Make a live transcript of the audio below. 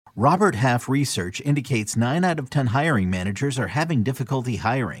Robert Half research indicates 9 out of 10 hiring managers are having difficulty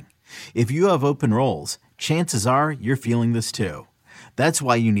hiring. If you have open roles, chances are you're feeling this too. That's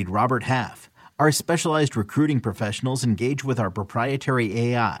why you need Robert Half. Our specialized recruiting professionals engage with our proprietary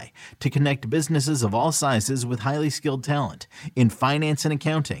AI to connect businesses of all sizes with highly skilled talent in finance and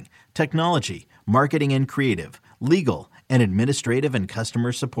accounting, technology, marketing and creative, legal, and administrative and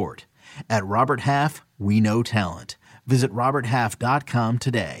customer support. At Robert Half, we know talent. Visit roberthalf.com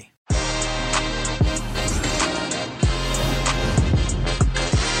today.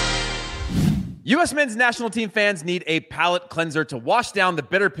 U.S. men's national team fans need a palate cleanser to wash down the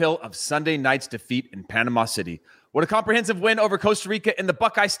bitter pill of Sunday night's defeat in Panama City. Would a comprehensive win over Costa Rica in the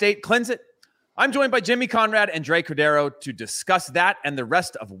Buckeye State cleanse it? I'm joined by Jimmy Conrad and Dre Cordero to discuss that and the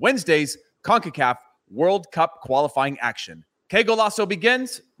rest of Wednesday's CONCACAF World Cup qualifying action. Que Golazo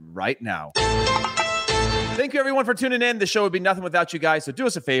begins right now. Thank you, everyone, for tuning in. The show would be nothing without you guys, so do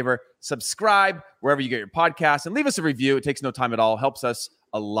us a favor. Subscribe wherever you get your podcasts and leave us a review. It takes no time at all. Helps us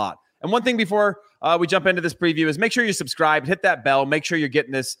a lot. And one thing before we jump into this preview is make sure you subscribe, hit that bell, make sure you're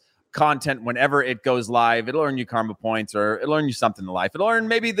getting this content whenever it goes live. It'll earn you karma points or it'll earn you something in life. It'll earn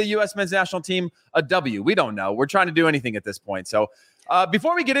maybe the U.S. men's national team a W. We don't know. We're trying to do anything at this point. So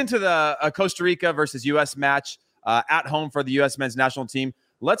before we get into the Costa Rica versus U.S. match at home for the U.S. men's national team,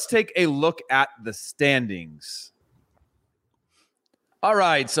 let's take a look at the standings. All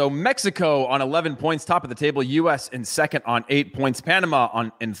right, so Mexico on 11 points, top of the table. U.S. in second on 8 points. Panama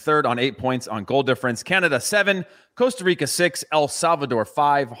in third on 8 points on goal difference. Canada 7, Costa Rica 6, El Salvador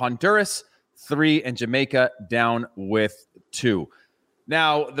 5, Honduras 3, and Jamaica down with 2.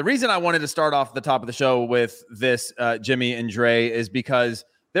 Now, the reason I wanted to start off the top of the show with this, Jimmy and Dre, is because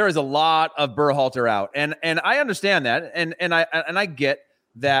there is a lot of Berhalter out, and I understand that, and I get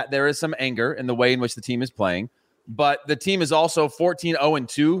that there is some anger in the way in which the team is playing. But the team is also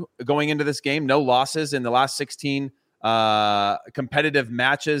 14-0-2 going into this game. No losses in the last 16 competitive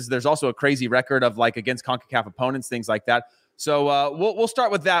matches. There's also a crazy record of like against CONCACAF opponents, things like that. So we'll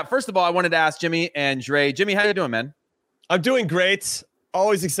start with that. First of all, I wanted to ask Jimmy and Dre. Jimmy, how you doing, man? I'm doing great.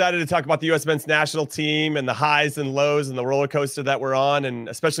 Always excited to talk about the U.S. men's national team and the highs and lows and the roller coaster that we're on, and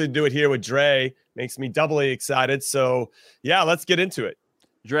especially to do it here with Dre makes me doubly excited. So, yeah, let's get into it.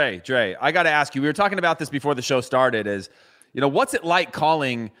 Dre, I got to ask you, we were talking about this before the show started, is, what's it like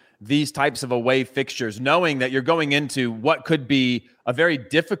calling these types of away fixtures, knowing that you're going into what could be a very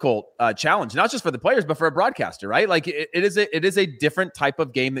difficult challenge, not just for the players, but for a broadcaster, right? Like it is a different type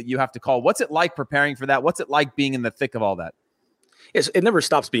of game that you have to call. What's it like preparing for that? What's it like being in the thick of all that? Yes, it never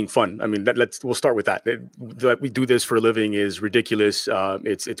stops being fun. I mean, we'll start with that. That we do this for a living is ridiculous.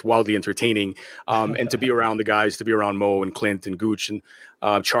 It's wildly entertaining, and to be around the guys, to be around Mo and Clint and Gooch and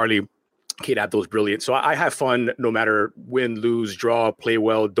Charlie, Kate Abdul's brilliant. So I have fun no matter win, lose, draw, play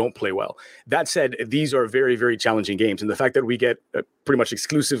well, don't play well. That said, these are very, very challenging games. And the fact that we get pretty much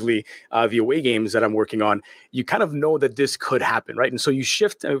exclusively the away games that I'm working on, you kind of know that this could happen, right? And so you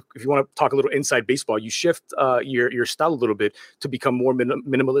shift, if you want to talk a little inside baseball, you shift your style a little bit to become more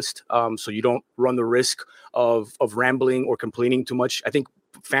minimalist, so you don't run the risk of rambling or complaining too much. I think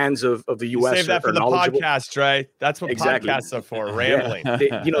fans of the U.S. Save that for the podcast, Dre. That's what podcasts are for, rambling.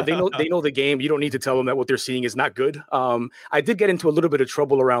 Yeah. They know the game. You don't need to tell them that what they're seeing is not good. I did get into a little bit of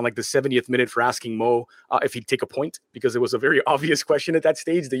trouble around like the 70th minute for asking Mo if he'd take a point, because it was a very obvious question at that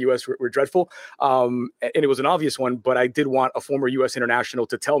stage. The U.S. were dreadful, and it was an obvious one, but I did want a former U.S. international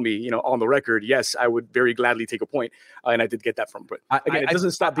to tell me, on the record, yes, I would very gladly take a point, and I did get that from him. But again, it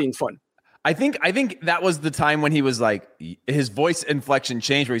doesn't stop being fun. I think that was the time when he was like, his voice inflection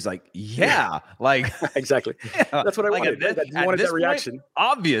changed, where he's like, like exactly. Yeah, that's what I wanted. You wanted that reaction, point,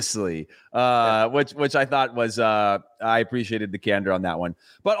 obviously. Which I thought was I appreciated the candor on that one.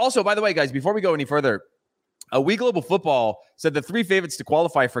 But also, by the way, guys, before we go any further, We Global Football said the 3 favorites to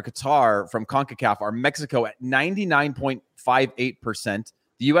qualify for Qatar from CONCACAF are Mexico at 99.58%,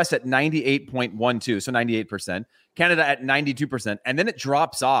 the U.S. at 98.12%, so 98%, Canada at 92%, and then it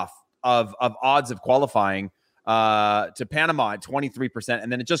drops off of odds of qualifying to Panama at 23%,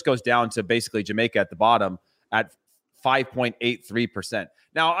 and then it just goes down to basically Jamaica at the bottom at 5.83%.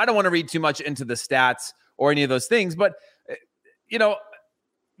 Now, I don't want to read too much into the stats or any of those things, but,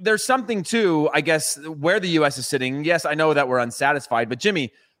 there's something to, I guess, where the U.S. is sitting. Yes, I know that we're unsatisfied, but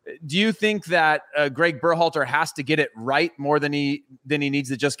Jimmy, do you think that Greg Berhalter has to get it right more than he needs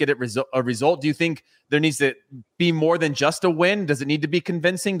to just get it a result? Do you think there needs to be more than just a win? Does it need to be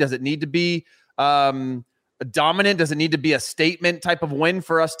convincing? Does it need to be dominant? Does it need to be a statement type of win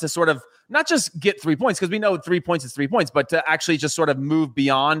for us to sort of not just get 3 points, because we know 3 points is 3 points, but to actually just sort of move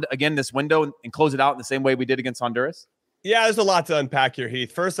beyond, again, this window and close it out in the same way we did against Honduras? Yeah, there's a lot to unpack here,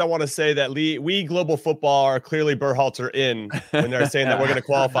 Heath. First, I want to say that we Global Football are clearly Berhalter in when they're saying that we're going to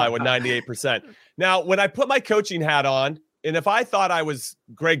qualify with 98%. Now, when I put my coaching hat on, and if I thought I was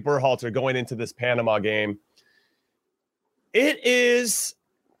Greg Berhalter going into this Panama game, it is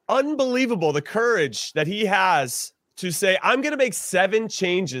unbelievable the courage that he has to say, I'm going to make 7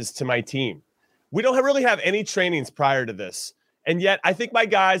 changes to my team. We don't really have any trainings prior to this. And yet I think my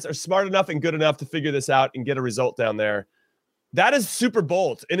guys are smart enough and good enough to figure this out and get a result down there. That is super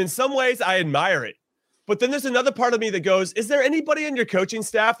bold. And in some ways, I admire it. But then there's another part of me that goes, is there anybody on your coaching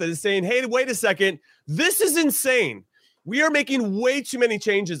staff that is saying, hey, wait a second, this is insane. We are making way too many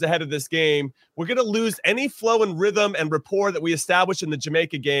changes ahead of this game. We're going to lose any flow and rhythm and rapport that we established in the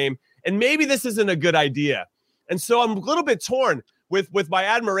Jamaica game. And maybe this isn't a good idea. And so I'm a little bit torn with my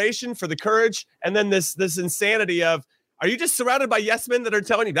admiration for the courage and then this insanity of, are you just surrounded by yes men that are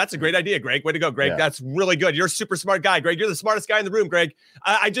telling you, that's a great idea, Greg? Way to go, Greg. Yeah. That's really good. You're a super smart guy, Greg. You're the smartest guy in the room, Greg.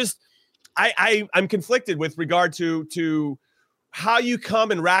 I'm conflicted with regard to how you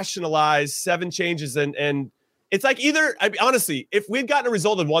come and rationalize 7 changes. And it's like honestly, if we'd gotten a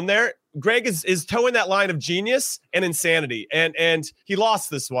result of 1 there, Greg is towing that line of genius and insanity. And he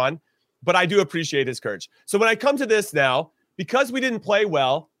lost this one, but I do appreciate his courage. So when I come to this now, because we didn't play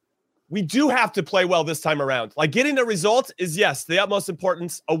well, we do have to play well this time around. Like getting a result is, yes, the utmost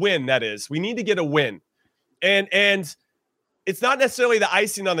importance, a win, that is. We need to get a win. And it's not necessarily the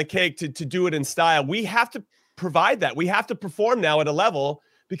icing on the cake to do it in style. We have to provide that. We have to perform now at a level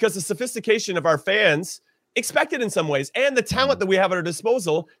because the sophistication of our fans expect it in some ways. And the talent that we have at our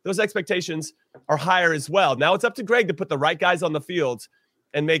disposal, those expectations are higher as well. Now it's up to Greg to put the right guys on the field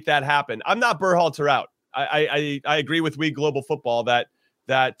and make that happen. I'm not Berhalter out. I agree with We Global Football that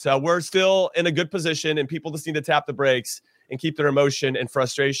we're still in a good position and people just need to tap the brakes and keep their emotion and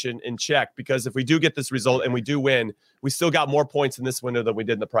frustration in check. Because if we do get this result and we do win, we still got more points in this window than we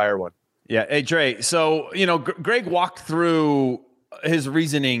did in the prior one. Yeah. Hey, Dre. So, Greg walked through his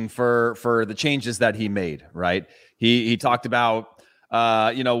reasoning for the changes that he made, right? He talked about,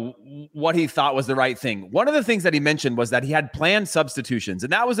 what he thought was the right thing. One of the things that he mentioned was that he had planned substitutions.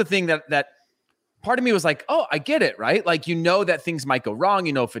 And that was the thing that part of me was like, oh, I get it, right? Like, that things might go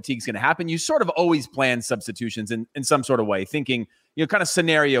wrong. Fatigue's going to happen. You sort of always plan substitutions in some sort of way, thinking, kind of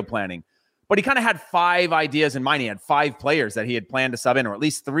scenario planning. But he kind of had 5 ideas in mind. He had 5 players that he had planned to sub in, or at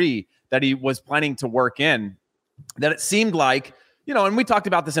least 3 that he was planning to work in, that it seemed like, and we talked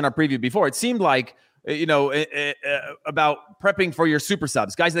about this in our preview before, it seemed like, about prepping for your super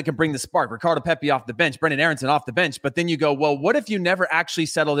subs, guys that can bring the spark, Ricardo Pepi off the bench, Brendan Aronson off the bench. But then you go, well, what if you never actually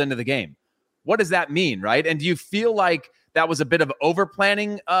settled into the game? What does that mean, right? And do you feel like that was a bit of over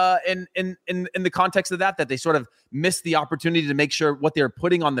planning in the context of that they sort of missed the opportunity to make sure what they're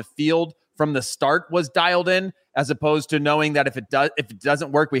putting on the field from the start was dialed in, as opposed to knowing that if it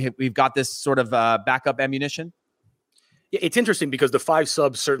doesn't work, we've got this sort of backup ammunition? Yeah, it's interesting because the 5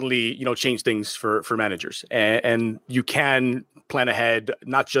 subs certainly, change things for managers, and you can plan ahead,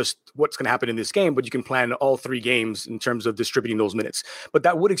 not just what's going to happen in this game, but you can plan all 3 games in terms of distributing those minutes. But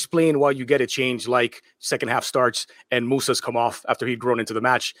that would explain why you get a change like second half starts and Musa's come off after he'd grown into the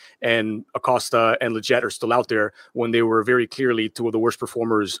match, and Acosta and Lletget are still out there when they were very clearly 2 of the worst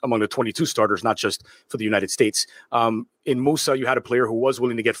performers among the 22 starters, not just for the United States. In Musa, you had a player who was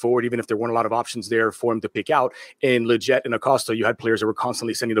willing to get forward, even if there weren't a lot of options there for him to pick out. In Lletget and Acosta, you had players that were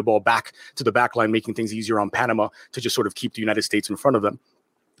constantly sending the ball back to the back line, making things easier on Panama to just sort of keep the United States in front of them.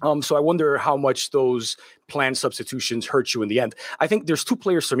 So I wonder how much those planned substitutions hurt you in the end. I think there's 2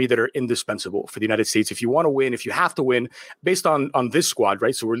 players for me that are indispensable for the United States. If you want to win, if you have to win, based on this squad,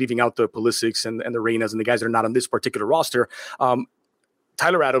 right? So we're leaving out the Pulisics and the Reynas and the guys that are not on this particular roster.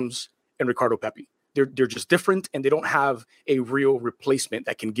 Tyler Adams and Ricardo Pepi. They're just different, and they don't have a real replacement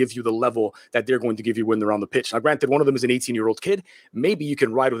that can give you the level that they're going to give you when they're on the pitch. Now, granted, one of them is an 18-year-old kid. Maybe you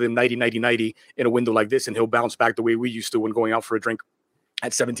can ride with him 90 in a window like this, and he'll bounce back the way we used to when going out for a drink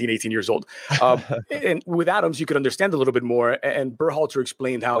at 17, 18 years old. And with Adams, you could understand a little bit more. And Berhalter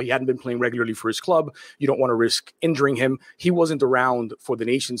explained how he hadn't been playing regularly for his club. You don't want to risk injuring him. He wasn't around for the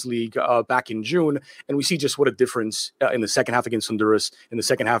Nations League back in June. And we see just what a difference in the second half against Honduras, in the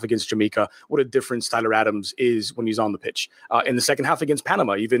second half against Jamaica, what a difference Tyler Adams is when he's on the pitch. In the second half against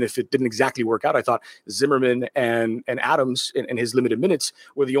Panama, even if it didn't exactly work out, I thought Zimmerman and Adams in his limited minutes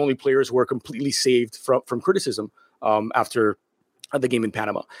were the only players who were completely saved from criticism after the game in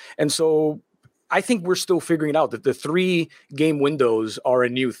Panama. And so I think we're still figuring it out that the 3 game windows are a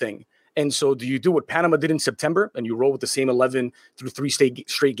new thing. And so do you do what Panama did in September and you roll with the same 11 through 3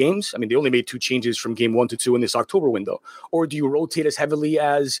 straight games? I mean, they only made 2 changes from game 1 to 2 in this October window. Or do you rotate as heavily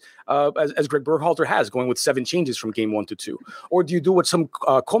as Greg Berhalter has, going with 7 changes from game 1 to 2? Or do you do what some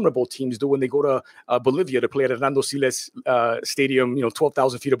CONMEBOL teams do when they go to Bolivia to play at Hernando Siles Stadium,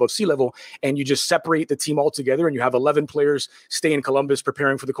 12,000 feet above sea level, and you just separate the team altogether and you have 11 players stay in Columbus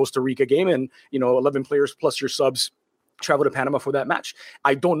preparing for the Costa Rica game, and 11 players plus your subs travel to Panama for that match?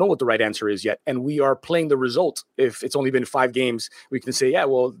 I don't know what the right answer is yet. And we are playing the result. If it's only been 5 games, we can say, yeah,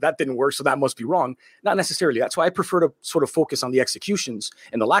 well, that didn't work, so that must be wrong. Not necessarily. That's why I prefer to sort of focus on the executions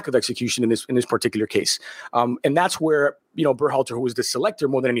and the lack of execution in this particular case. And that's where, Berhalter, who is the selector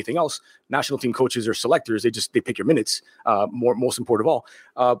more than anything else, national team coaches are selectors. They pick your minutes, most important of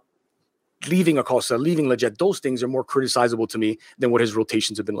all. Leaving Acosta, leaving Lletget, those things are more criticizable to me than what his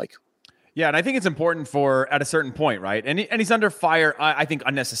rotations have been like. Yeah, and I think it's important at a certain point, right? And he's under fire, I think,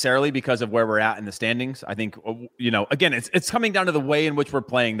 unnecessarily because of where we're at in the standings. I think, again, it's coming down to the way in which we're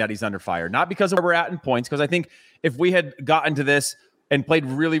playing that he's under fire, not because of where we're at in points. Because I think if we had gotten to this and played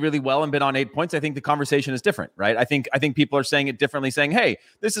really, really well and been on 8 points, I think the conversation is different, right? I think people are saying it differently, saying, hey,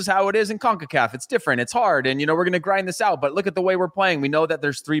 this is how it is in CONCACAF. It's different. It's hard. And, we're going to grind this out. But look at the way we're playing. We know that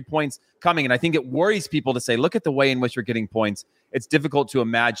there's 3 points coming. And I think it worries people to say, look at the way in which we're getting points. It's difficult to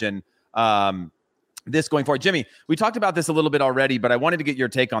imagine this going forward. Jimmy, we talked about this a little bit already, but I wanted to get your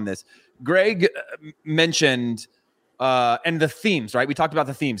take on this. Greg mentioned and the themes, right? We talked about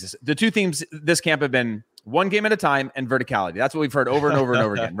the themes. The 2 themes this camp have been one game at a time and verticality. That's what we've heard over and over and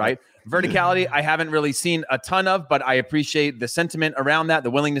over again, right? Verticality, I haven't really seen a ton of, but I appreciate the sentiment around that,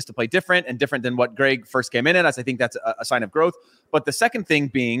 the willingness to play different than what Greg first came in as. I think that's a sign of growth. But the second thing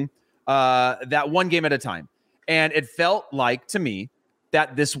being that one game at a time. And it felt like to me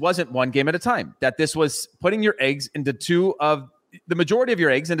that this wasn't one game at a time, that this was putting your eggs into the majority of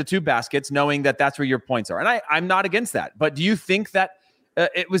your eggs into 2 baskets, knowing that that's where your points are. And I'm not against that. But do you think that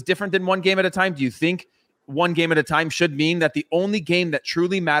it was different than one game at a time? Do you think one game at a time should mean that the only game that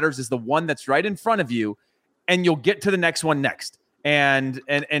truly matters is the one that's right in front of you, and you'll get to the next one next, and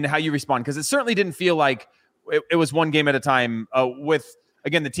how you respond? Because it certainly didn't feel like it was one game at a time with,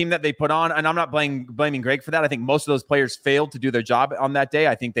 again, the team that they put on. And I'm not blaming Greg for that. I think most of those players failed to do their job on that day.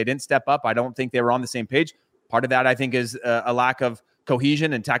 I think they didn't step up. I don't think they were on the same page. Part of that, I think, is a lack of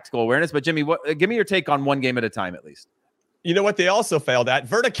cohesion and tactical awareness. But Jimmy, give me your take on one game at a time, at least. You know what they also failed at?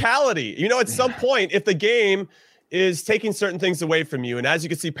 Verticality. At some point, if the game is taking certain things away from you, and as you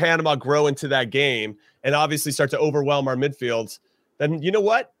can see Panama grow into that game and obviously start to overwhelm our midfields, then you know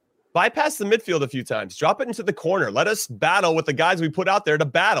what? Bypass the midfield a few times. Drop it into the corner. Let us battle with the guys we put out there to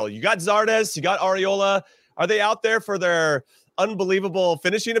battle. You got Zardes, you got Arriola. Are they out there for their unbelievable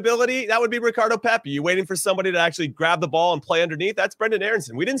finishing ability? That would be Ricardo Pepi. You waiting for somebody to actually grab the ball and play underneath? That's Brendan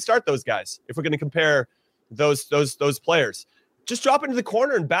Aronson. We didn't start those guys. If we're going to compare those players, just drop into the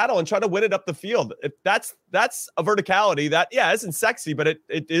corner and battle and try to win it up the field. If that's a verticality that, isn't sexy, but it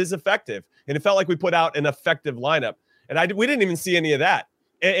is effective. And it felt like we put out an effective lineup. And we didn't even see any of that.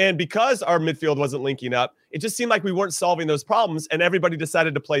 And because our midfield wasn't linking up, it just seemed like we weren't solving those problems, and everybody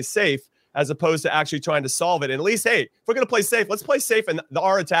decided to play safe as opposed to actually trying to solve it. And at least, hey, if we're going to play safe, let's play safe in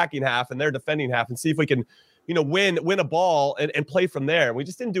our attacking half and their defending half and see if we can, win a ball and play from there. And we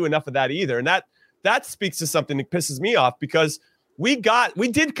just didn't do enough of that either. And that speaks to something that pisses me off, because we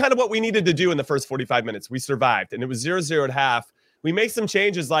did kind of what we needed to do in the first 45 minutes. We survived, and it was 0-0 at half. We make some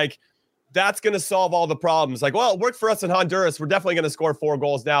changes like, that's going to solve all the problems. Like, well, it worked for us in Honduras. We're definitely going to score 4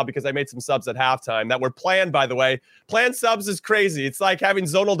 goals now because I made some subs at halftime that were planned, by the way. Planned subs is crazy. It's like having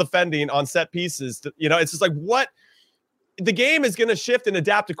zonal defending on set pieces. It's just like, what? The game is going to shift and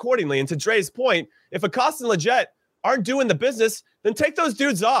adapt accordingly. And to Dre's point, if Acosta and Lletget aren't doing the business, then take those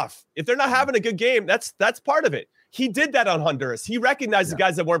dudes off. If they're not having a good game, that's part of it. He did that on Honduras. He recognized the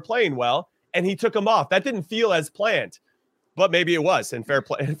guys that weren't playing well, and he took them off. That didn't feel as planned. But maybe it was, and fair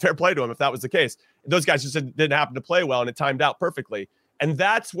play to him if that was the case. Those guys just didn't happen to play well, and it timed out perfectly. And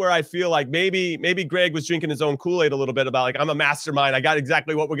that's where I feel like maybe Greg was drinking his own Kool-Aid a little bit about, like, I'm a mastermind. I got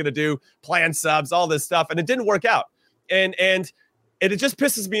exactly what we're going to do, plan subs, all this stuff. And it didn't work out. And it just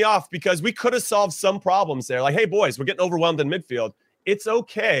pisses me off, because we could have solved some problems there. Like, hey, boys, we're getting overwhelmed in midfield. It's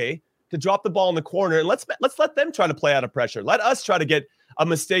okay to drop the ball in the corner, and let's let them try to play out of pressure. Let us try to get a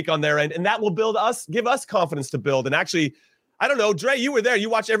mistake on their end, and that will give us confidence to build. And actually, I don't know, Dre, you were there.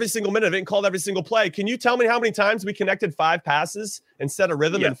 You watched every single minute of it and called every single play. Can you tell me how many times we connected 5 passes and set a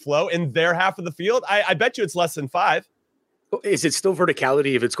rhythm and flow in their half of the field? I bet you it's less than 5. Is it still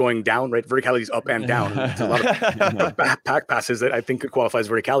verticality if it's going down, right? Verticality is up and down. There's a lot of back passes that I think could qualify as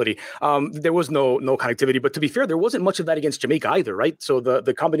verticality. There was no connectivity, but to be fair, there wasn't much of that against Jamaica either, right? So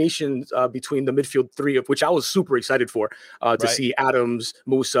the combination between the midfield three, of which I was super excited for, to see Adams,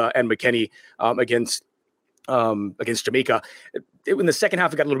 Musa, and McKennie against Jamaica. In the second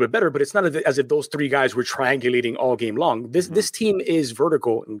half, it got a little bit better, but it's not as if those three guys were triangulating all game long. This team is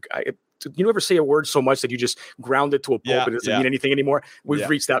vertical. And you never say a word so much that you just ground it to a pulp and it doesn't mean anything anymore. We've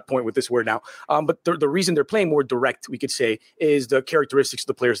reached that point with this word now. But the reason they're playing more direct, we could say, is the characteristics of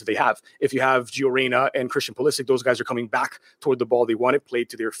the players that they have. If you have Gio Reyna and Christian Pulisic, those guys are coming back toward the ball. They want it played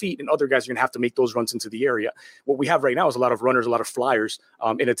to their feet, and other guys are going to have to make those runs into the area. What we have right now is a lot of runners, a lot of flyers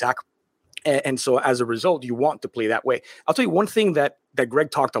in attack. And so as a result, you want to play that way. I'll tell you one thing that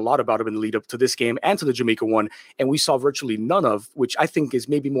Greg talked a lot about in the lead up to this game and to the Jamaica one, and we saw virtually none of, which I think is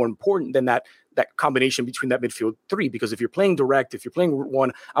maybe more important than that combination between that midfield three. Because if you're playing direct, if you're playing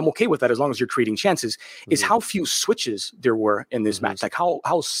one, I'm okay with that as long as you're creating chances, is how few switches there were in this match. Like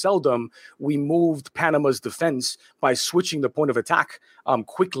how seldom we moved Panama's defense by switching the point of attack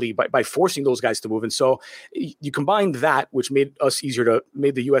quickly, by forcing those guys to move. And so you combine that, which made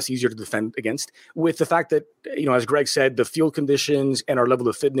the US easier to defend against, with the fact that, as Greg said, the field conditions and our level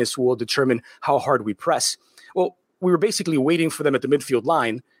of fitness will determine how hard we press. Well, we were basically waiting for them at the midfield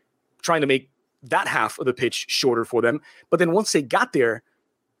line, trying to make that half of the pitch shorter for them. But then once they got there,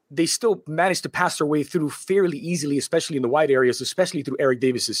 they still managed to pass their way through fairly easily, especially in the wide areas, especially through Eric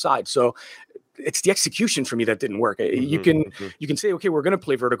Davis's side. So it's the execution for me that didn't work. You can say, okay, we're going to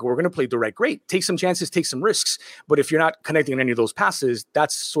play vertical, we're going to play direct. Great. Take some chances, take some risks. But if you're not connecting on any of those passes,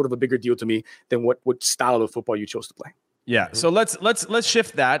 that's sort of a bigger deal to me than what style of football you chose to play. Yeah. So let's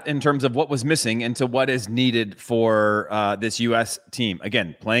shift that in terms of what was missing into what is needed for this U.S. team.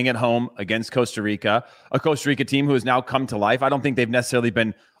 Again, playing at home against Costa Rica, a Costa Rica team who has now come to life. I don't think they've necessarily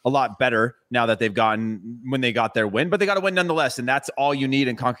been a lot better now that they've gotten when they got their win, but they got to win nonetheless. And that's all you need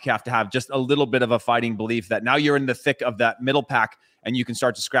in CONCACAF to have just a little bit of a fighting belief that now you're in the thick of that middle pack and you can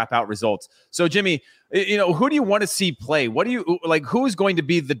start to scrap out results. So Jimmy, who do you want to see play? What do you like? Who is going to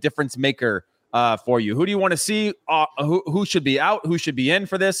be the difference maker for you? Who do you want to see? Who should be out? Who should be in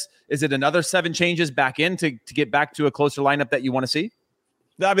for this? Is it another 7 changes back in to get back to a closer lineup that you want to see?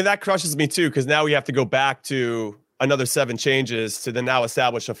 I mean, that crushes me too, because now we have to go back to another 7 changes to then now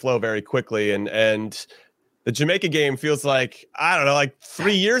establish a flow very quickly. And the Jamaica game feels like, I don't know, like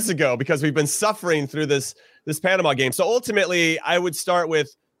 3 years ago, because we've been suffering through this Panama game. So ultimately, I would start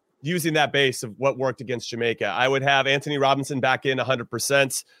with using that base of what worked against Jamaica. I would have Anthony Robinson back in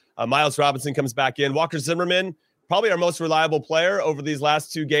 100%. Miles Robinson comes back in. Walker Zimmerman, probably our most reliable player over these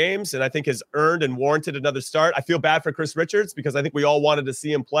last 2 games, and I think has earned and warranted another start. I feel bad for Chris Richards because I think we all wanted to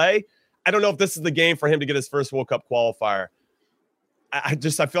see him play. I don't know if this is the game for him to get his first World Cup qualifier. I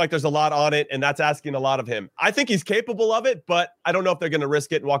feel like there's a lot on it, and that's asking a lot of him. I think he's capable of it, but I don't know if they're going to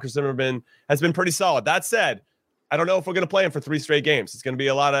risk it, and Walker Zimmerman has been pretty solid. That said, I don't know if we're going to play him for 3 straight games. It's going to be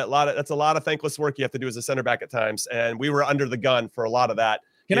a lot of thankless work you have to do as a center back at times, and we were under the gun for a lot of that.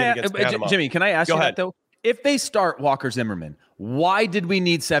 Jimmy, can I ask you that though? If they start Walker Zimmerman, why did we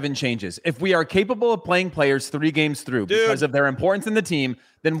need 7 changes? If we are capable of playing players 3 games through because of their importance in the team,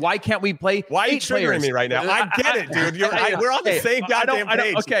 then why can't we play? Why are you triggering me right now? I get it, dude. We're on the same goddamn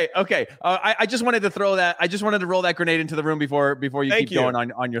page. Okay. I just wanted to throw that. I just wanted to roll that grenade into the room before you keep going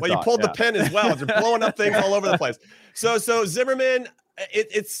on your. Well, thought. You pulled the pin as well. You're blowing up things all over the place. So Zimmerman,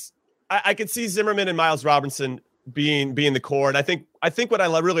 I could see Zimmerman and Miles Robinson being the core. And I think what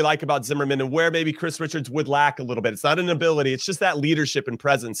I really like about Zimmerman and where maybe Chris Richards would lack a little bit, it's not an ability, it's just that leadership and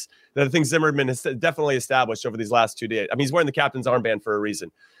presence that I think Zimmerman has definitely established over these last 2 days. I mean, he's wearing the captain's armband for a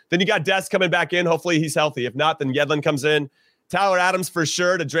reason. Then you got Dest coming back in. Hopefully he's healthy. If not, then Yedlin comes in. Tyler Adams for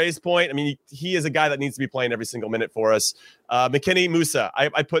sure, to Dre's point. I mean, he is a guy that needs to be playing every single minute for us. McKennie, Musa.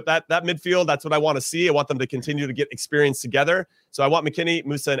 I put that midfield. That's what I want to see. I want them to continue to get experience together. So I want McKennie,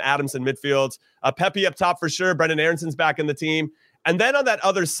 Musa, and Adams in midfield. Pepe up top for sure. Brendan Aaronson's back in the team. And then on that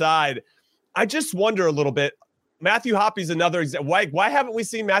other side, I just wonder a little bit. Matthew Hoppy's another example. Why haven't we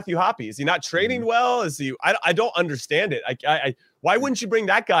seen Matthew Hoppy? Is he not training well? Is he? I don't understand it. Why wouldn't you bring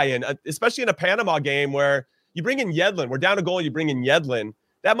that guy in, especially in a Panama game where you bring in Yedlin? We're down a goal. You bring in Yedlin.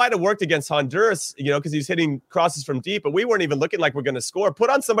 That might have worked against Honduras, because he's hitting crosses from deep, but we weren't even looking like we're going to score. Put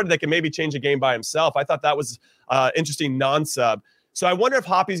on somebody that can maybe change a game by himself. I thought that was interesting non-sub. So I wonder if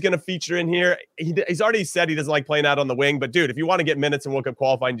Hoppy's going to feature in here. He's already said he doesn't like playing out on the wing, but dude, if you want to get minutes in World Cup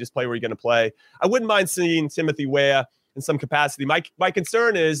qualifying, just play where you're going to play. I wouldn't mind seeing Timothy Weah in some capacity. My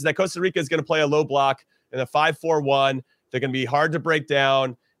concern is that Costa Rica is going to play a low block in a 5-4-1. They're going to be hard to break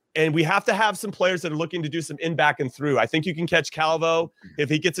down. And we have to have some players that are looking to do some in, back, and through. I think you can catch Calvo. If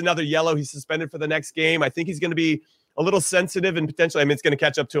he gets another yellow, he's suspended for the next game. I think he's going to be a little sensitive and potentially, it's going to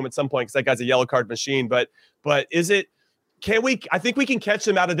catch up to him at some point because that guy's a yellow card machine. But I think we can catch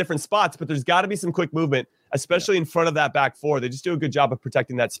them out of different spots, but there's got to be some quick movement, especially in front of that back four. They just do a good job of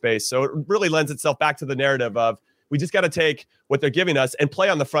protecting that space. So it really lends itself back to the narrative of we just got to take what they're giving us and play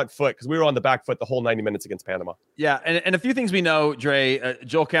on the front foot because we were on the back foot the whole 90 minutes against Panama. Yeah, and a few things we know, Dre.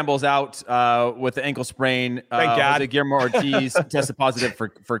 Joel Campbell's out with the ankle sprain. Thank God. Guillermo Ortiz tested positive for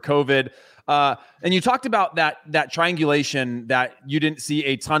COVID. And you talked about that triangulation that you didn't see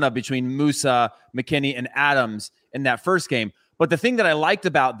a ton of between Musa, McKennie, and Adams in that first game. But the thing that I liked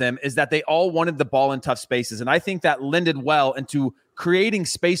about them is that they all wanted the ball in tough spaces. And I think that lended well into creating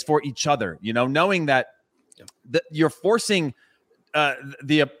space for each other, knowing that you're forcing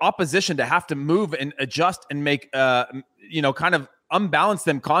the opposition to have to move and adjust and make, kind of unbalance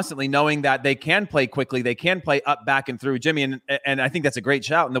them constantly, knowing that they can play quickly, they can play up, back, and through. Jimmy, and I think that's a great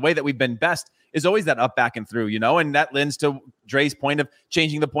shout. And the way that we've been best is always that up, back, and through, and that lends to Dre's point of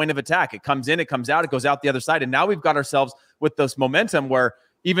changing the point of attack. It comes in, it comes out, it goes out the other side. And now we've got ourselves with this momentum where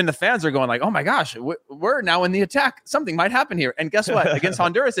even the fans are going like, oh my gosh, we're now in the attack. Something might happen here. And guess what? Against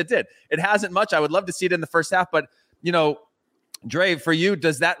Honduras, it did. It hasn't much. I would love to see it in the first half, but Dre, for you,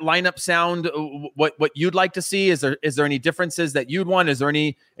 does that lineup sound what you'd like to see? Is there any differences that you'd want? Is there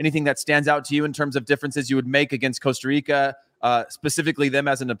anything that stands out to you in terms of differences you would make against Costa Rica, specifically them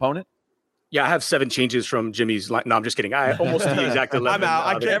as an opponent? Yeah, I have 7 changes from Jimmy's line. No, I'm just kidding. I almost the exact 11.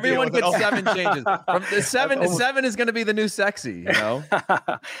 I'm out. Everyone gets 7 changes. From the 7 is going to be the new sexy, I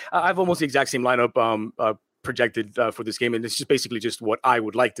have almost the exact same lineup projected for this game, and it's just basically just what I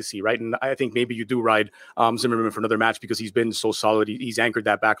would like to see, right? And I think maybe you do ride Zimmerman for another match because he's been so solid. He's anchored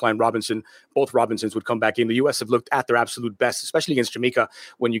that back line. Both Robinsons would come back in. The U.S. have looked at their absolute best, especially against Jamaica,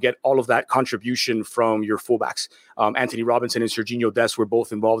 when you get all of that contribution from your fullbacks. Anthony Robinson and Serginho Dest were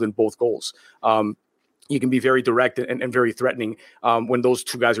both involved in both goals. You can be very direct and very threatening when those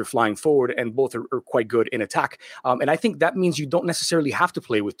two guys are flying forward, and both are quite good in attack. And I think that means you don't necessarily have to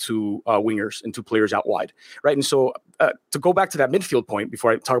play with 2 wingers and 2 players out wide, right? And so to go back to that midfield point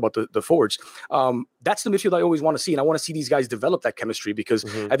before I talk about the forwards, that's the midfield I always want to see. And I want to see these guys develop that chemistry because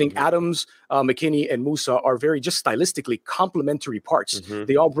I think Adams, McKennie, and Musa are very just stylistically complementary parts.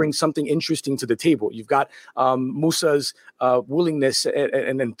 They all bring something interesting to the table. You've got Musa's willingness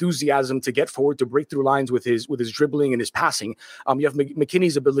and enthusiasm to get forward, to break through lines with his dribbling and his passing. You have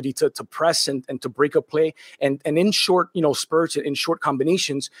McKinney's ability to press and to break up play and in short, spurts, in short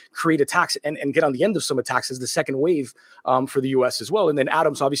combinations, create attacks and get on the end of some attacks as the second wave for the U.S. as well. And then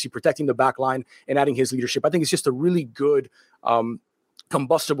Adams obviously protecting the back line and adding his leadership. I think it's just a really good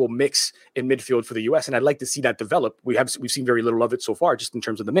combustible mix in midfield for the U.S. And I'd like to see that develop. We've seen very little of it so far, just in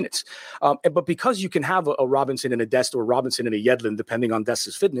terms of the minutes. But because you can have a Robinson and a Dest or a Robinson and a Yedlin, depending on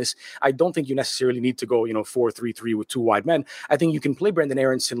Dest's fitness, I don't think you necessarily need to go, 4-3-3 with 2 wide men. I think you can play Brandon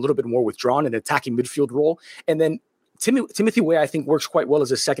Aronson a little bit more withdrawn in an attacking midfield role. And then Timothy Weah, I think, works quite well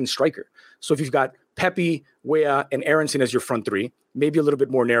as a second striker. So if you've got Pepi, Weah, and Aronson as your front 3, maybe a little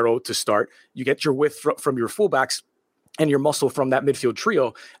bit more narrow to start, you get your width from your fullbacks and your muscle from that midfield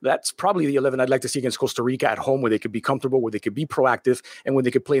trio. That's probably the 11 I'd like to see against Costa Rica at home, where they could be comfortable, where they could be proactive, and when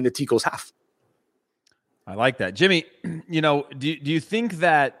they could play in the Tico's half. I like that. Jimmy, do you think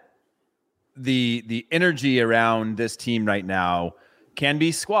that the energy around this team right now can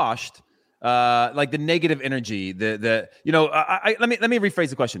be squashed? Like the negative energy, let me rephrase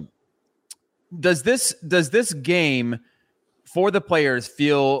the question. Does this game for the players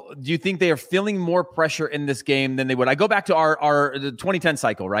do you think they are feeling more pressure in this game than they would? I go back to the 2010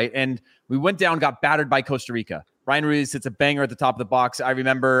 cycle, right? And we went down, got battered by Costa Rica. Ryan Ruiz hits a banger at the top of the box. I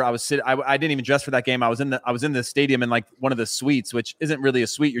remember I didn't even dress for that game. I was in the stadium in like one of the suites, which isn't really a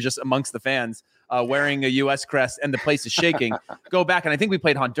suite. You're just amongst the fans, wearing a U.S. crest, and the place is shaking. Go back, and I think we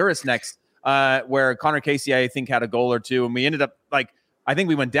played Honduras next, where Connor Casey, I think, had a goal or two, and we ended up I think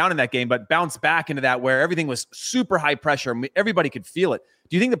we went down in that game, but bounced back into that where everything was super high pressure. Everybody could feel it.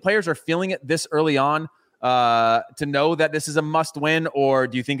 Do you think the players are feeling it this early on to know that this is a must win, or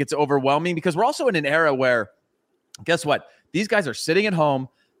do you think it's overwhelming? Because we're also in an era where, guess what? These guys are sitting at home.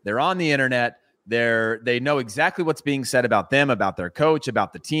 They're on the internet. They know exactly what's being said about them, about their coach,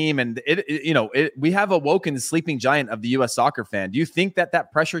 about the team. And we have awoken the sleeping giant of the U.S. soccer fan. Do you think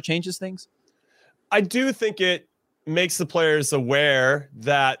that pressure changes things? I do think it makes the players aware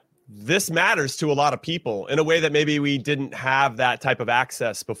that this matters to a lot of people in a way that maybe we didn't have that type of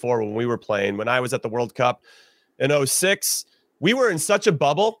access before when we were playing. When I was at the World Cup in 2006, we were in such a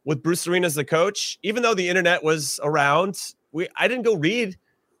bubble with Bruce Arena as the coach. Even though the internet was around, I didn't go read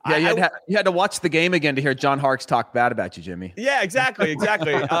Yeah, you had to watch the game again to hear John Harkes talk bad about you, Jimmy. Yeah, exactly. And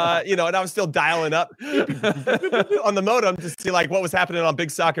I was still dialing up on the modem to see like what was happening on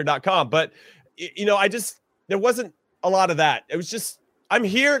bigsoccer.com. But, there wasn't a lot of that. It was just, I'm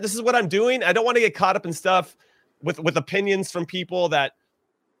here. This is what I'm doing. I don't want to get caught up in stuff with opinions from people that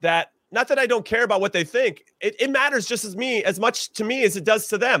not that I don't care about what they think. It matters just as much to me as it does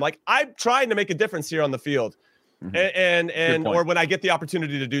to them. Like, I'm trying to make a difference here on the field. Mm-hmm. Or when I get the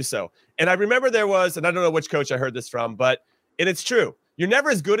opportunity to do so. And I remember there was, and I don't know which coach I heard this from, and it's true. You're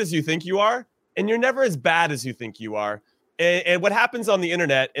never as good as you think you are, and you're never as bad as you think you are. And what happens on the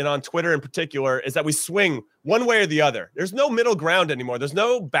internet and on Twitter in particular is that we swing one way or the other. There's no middle ground anymore. There's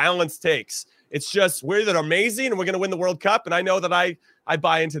no balanced takes. It's just, we're either amazing and we're going to win the World Cup. And I know that I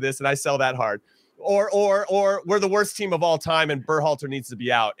buy into this and I sell that hard. Or we're the worst team of all time and Berhalter needs to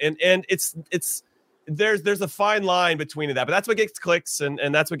be out. And it's there's a fine line between that, but that's what gets clicks and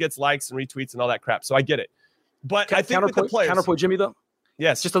that's what gets likes and retweets and all that crap. So I get it. But I think with the players, counterpoint, Jimmy, though.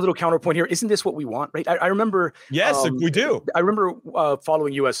 Yes, just a little counterpoint here. Isn't this what we want, right? I remember. Yes, we do. I remember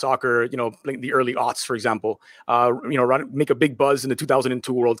following U.S. soccer. Like the early aughts, for example. Make a big buzz in the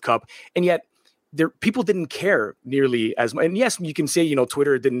 2002 World Cup, and yet people didn't care nearly as much. And yes, you can say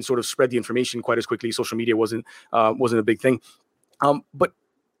Twitter didn't sort of spread the information quite as quickly. Social media wasn't a big thing, but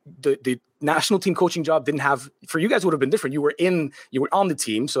the national team coaching job didn't have, for you guys would have been different. You were on the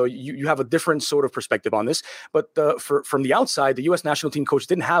team, so you have a different sort of perspective on this. But from the outside, the U.S. national team coach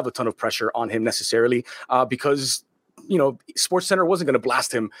didn't have a ton of pressure on him necessarily because SportsCenter wasn't going to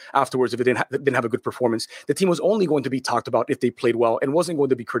blast him afterwards if it didn't have a good performance. The team was only going to be talked about if they played well and wasn't going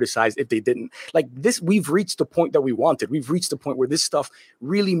to be criticized if they didn't. Like this, we've reached the point that we wanted. We've reached the point where this stuff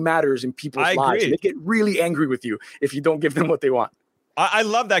really matters in people's lives. And they get really angry with you if you don't give them what they want. I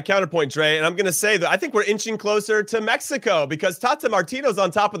love that counterpoint, Dre. And I'm going to say that I think we're inching closer to Mexico because Tata Martino's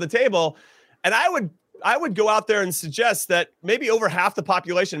on top of the table. And I would go out there and suggest that maybe over half the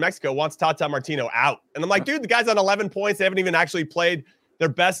population in Mexico wants Tata Martino out. And I'm like, dude, the guy's on 11 points. They haven't even actually played their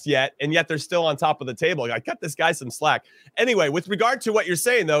best yet. And yet they're still on top of the table. I cut this guy some slack. Anyway, with regard to what you're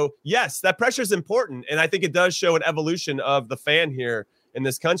saying, though, yes, that pressure is important. And I think it does show an evolution of the fan here in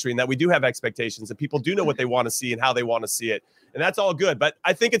this country and that we do have expectations and people do know what they want to see and how they want to see it. And that's all good. But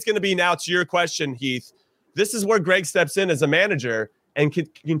I think it's going to be now to your question, Heath. This is where Greg steps in as a manager and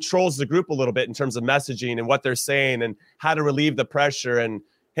controls the group a little bit in terms of messaging and what they're saying and how to relieve the pressure. And,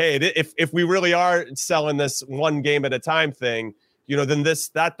 hey, if we really are selling this one game at a time thing, then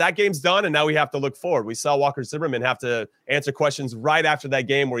that game's done. And now we have to look forward. We saw Walker Zimmerman have to answer questions right after that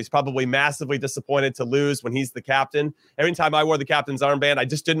game where he's probably massively disappointed to lose when he's the captain. Every time I wore the captain's armband, I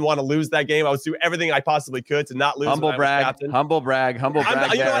just didn't want to lose that game. I was doing everything I possibly could to not lose. Humble brag.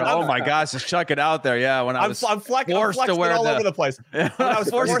 Oh my gosh, just chuck it out there. Yeah. When I'm flexing all over the place. When I was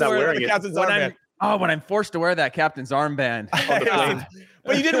forced to wear the captain's armband. When I'm forced to wear that captain's armband.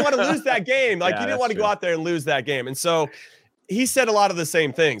 But you didn't want to lose that game. Like you didn't want to go out there and lose that game. And so he said a lot of the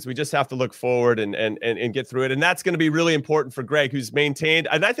same things. We just have to look forward and get through it. And that's going to be really important for Greg, who's maintained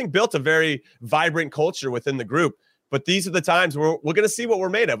and I think built a very vibrant culture within the group. But these are the times where we're going to see what we're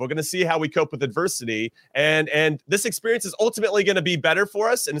made of. We're going to see how we cope with adversity. And this experience is ultimately going to be better for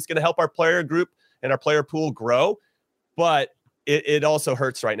us. And it's going to help our player group and our player pool grow. But it also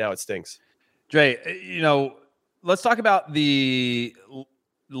hurts right now. It stinks. Dre, let's talk about the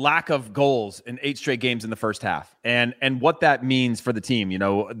lack of goals in 8 straight games in the first half and what that means for the team.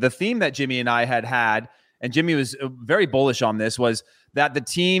 The theme that Jimmy and I had, and Jimmy was very bullish on this, was that the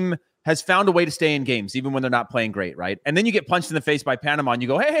team has found a way to stay in games, even when they're not playing great. Right. And then you get punched in the face by Panama and you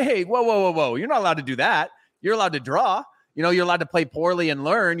go, hey, whoa. You're not allowed to do that. You're allowed to draw, you're allowed to play poorly and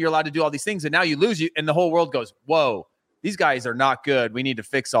learn. You're allowed to do all these things. And now you lose and the whole world goes, whoa, these guys are not good. We need to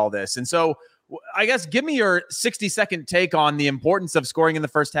fix all this. And so I guess give me your 60-second take on the importance of scoring in the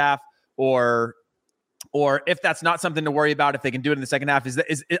first half, or if that's not something to worry about, if they can do it in the second half. Is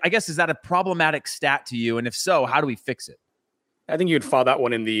that a problematic stat to you? And if so, how do we fix it? I think you'd file that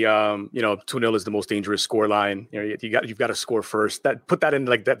one in the 2-0 is the most dangerous score line. You've got to score first. Put that in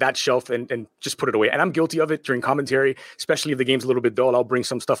like that shelf and just put it away. And I'm guilty of it during commentary, especially if the game's a little bit dull. I'll bring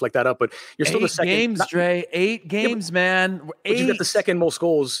some stuff like that up. But you're still the second. 8 games, man. 8. But you get the second most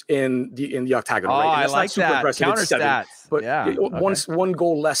goals in the octagon. Oh, right? I like that. Counter stats. But one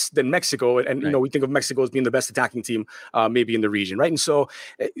goal less than Mexico, and right. We think of Mexico as being the best attacking team, maybe in the region, right? And so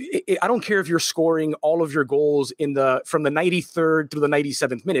I don't care if you're scoring all of your goals from the 93rd through the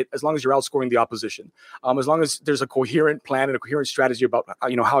 97th minute, as long as you're outscoring the opposition, as long as there's a coherent plan and a coherent strategy about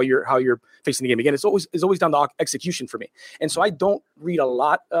how you're facing the game. Again, it's always down to execution for me, and so I don't read a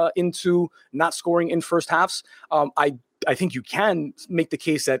lot into not scoring in first halves. I I think you can make the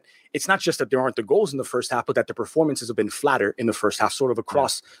case that it's not just that there aren't the goals in the first half, but that the performances have been flatter in the first half, sort of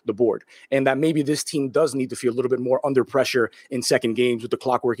across the board. And that maybe this team does need to feel a little bit more under pressure in second games with the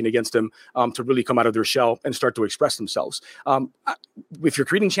clock working against them to really come out of their shell and start to express themselves. If you're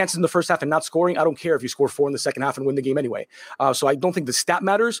creating chances in the first half and not scoring, I don't care if you score 4 in the second half and win the game anyway. So I don't think the stat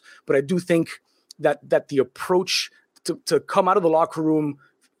matters, but I do think that the approach to come out of the locker room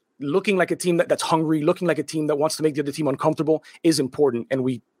looking like a team that's hungry, looking like a team that wants to make the other team uncomfortable is important. And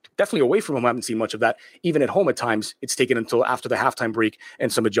we definitely away from home haven't seen much of that. Even at home at times, it's taken until after the halftime break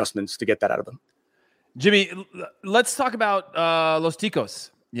and some adjustments to get that out of them. Jimmy, let's talk about Los Ticos.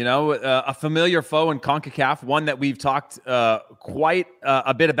 A familiar foe in CONCACAF, one that we've talked quite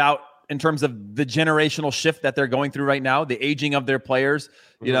a bit about in terms of the generational shift that they're going through right now, the aging of their players,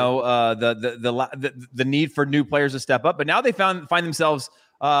 the need for new players to step up. But now they find themselves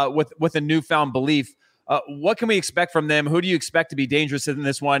with a newfound belief. What can we expect from them? Who do you expect to be dangerous in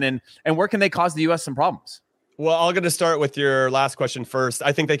this one? And where can they cause the U.S. some problems? Well, I'm going to start with your last question first.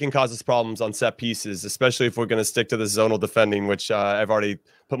 I think they can cause us problems on set pieces, especially if we're going to stick to the zonal defending, which I've already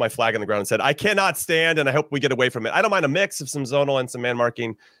put my flag in the ground and said, I cannot stand, and I hope we get away from it. I don't mind a mix of some zonal and some man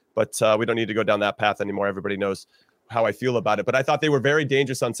marking, but we don't need to go down that path anymore. Everybody knows how I feel about it. But I thought they were very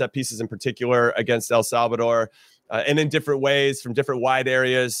dangerous on set pieces in particular against El Salvador. And in different ways from different wide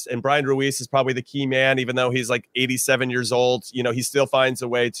areas. And Brian Ruiz is probably the key man, even though he's like 87 years old. He still finds a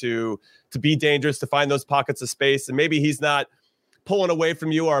way to be dangerous, to find those pockets of space. And maybe he's not pulling away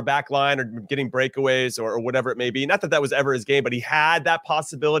from you or a back line or getting breakaways or whatever it may be. Not that was ever his game, but he had that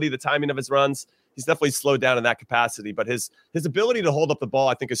possibility, the timing of his runs. He's definitely slowed down in that capacity. But his ability to hold up the ball,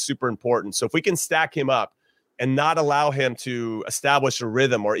 I think, is super important. So if we can stack him up and not allow him to establish a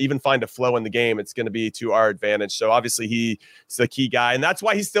rhythm or even find a flow in the game, it's going to be to our advantage. So obviously he's the key guy, and that's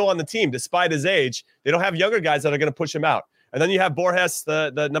why he's still on the team despite his age. They don't have younger guys that are going to push him out. And then you have Borges,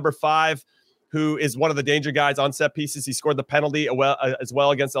 the number 5, who is one of the danger guys on set pieces. He scored the penalty as well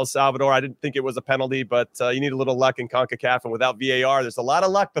against El Salvador. I didn't think it was a penalty, but you need a little luck in CONCACAF, and without VAR, there's a lot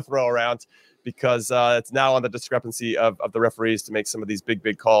of luck to throw around, because it's now on the discrepancy of the referees to make some of these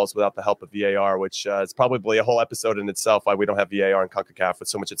big calls without the help of VAR, which is probably a whole episode in itself why we don't have VAR in CONCACAF with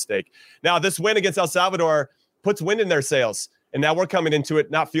so much at stake. Now, this win against El Salvador puts wind in their sails, and now we're coming into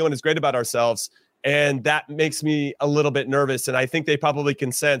it not feeling as great about ourselves, and that makes me a little bit nervous, and I think they probably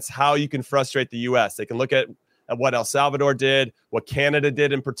can sense how you can frustrate the U.S. They can look at what El Salvador did, what Canada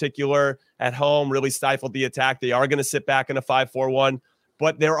did in particular at home, really stifled the attack. They are going to sit back in a 5-4-1,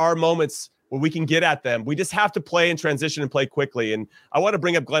 but there are moments where we can get at them. We just have to play in transition and play quickly. And I want to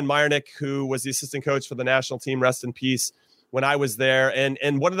bring up Glenn Meyernick, who was the assistant coach for the national team, rest in peace, when I was there.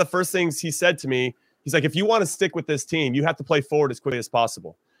 And one of the first things he said to me, he's like, if you want to stick with this team, you have to play forward as quickly as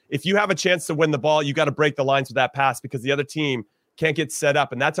possible. If you have a chance to win the ball, you got to break the lines with that pass, because the other team can't get set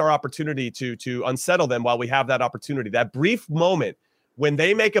up. And that's our opportunity to unsettle them while we have that opportunity. That brief moment when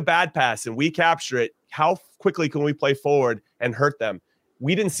they make a bad pass and we capture it, how quickly can we play forward and hurt them?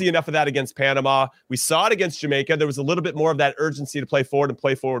 We didn't see enough of that against Panama. We saw it against Jamaica. There was a little bit more of that urgency to play forward and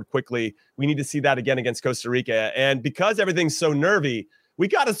play forward quickly. We need to see that again against Costa Rica. And because everything's so nervy, we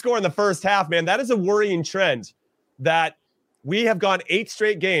got to score in the first half, man. That is a worrying trend that we have gone 8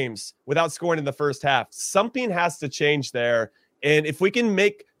 straight games without scoring in the first half. Something has to change there. And if we can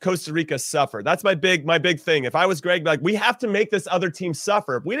make Costa Rica suffer, that's my big thing. If I was Greg, we have to make this other team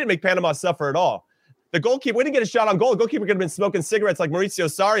suffer. We didn't make Panama suffer at all. The goalkeeper, we didn't get a shot on goal. The goalkeeper could have been smoking cigarettes like Mauricio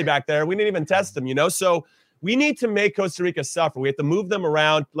Sarri back there. We didn't even test him, So we need to make Costa Rica suffer. We have to move them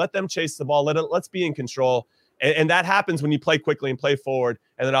around, let them chase the ball, let's be in control. And that happens when you play quickly and play forward,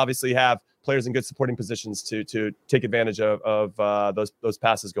 and then obviously have players in good supporting positions to take advantage of those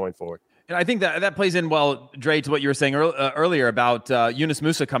passes going forward. And I think that plays in well, Dre, to what you were saying earlier about Yunus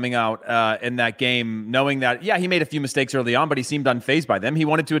Musa coming out in that game, knowing that, he made a few mistakes early on, but he seemed unfazed by them. He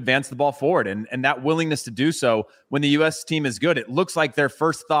wanted to advance the ball forward, and that willingness to do so when the U.S. team is good. It looks like their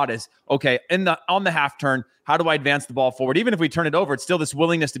first thought is, okay, on the half turn, how do I advance the ball forward? Even if we turn it over, it's still this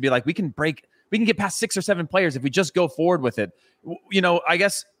willingness to be like, we can get past 6 or 7 players if we just go forward with it. I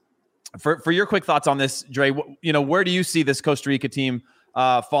guess for your quick thoughts on this, Dre, where do you see this Costa Rica team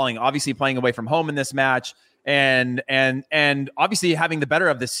falling? Obviously playing away from home in this match, and obviously having the better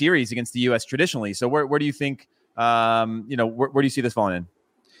of the series against the U.S. traditionally. So where do you think, where do you see this falling in?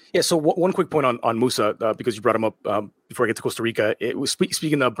 Yeah, so one quick point on Musa, because you brought him up before I get to Costa Rica. It was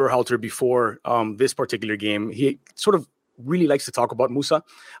speaking of Berhalter before this particular game, he sort of really likes to talk about Musa.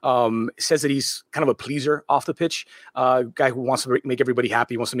 Says that he's kind of a pleaser off the pitch, guy who wants to make everybody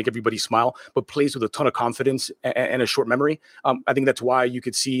happy, wants to make everybody smile, but plays with a ton of confidence and a short memory. I think that's why you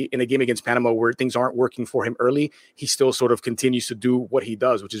could see in a game against Panama where things aren't working for him early, he still sort of continues to do what he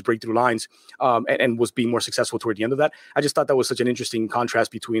does, which is break through lines, and was being more successful toward the end of that. I just thought that was such an interesting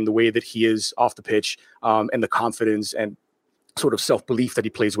contrast between the way that he is off the pitch and the confidence and sort of self-belief that he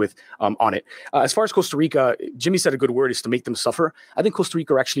plays with on it. As far as Costa Rica, Jimmy said a good word is to make them suffer. I think Costa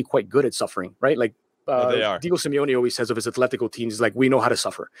Rica are actually quite good at suffering, right? Like they are. Diego Simeone always says of his Atletico teams, like, we know how to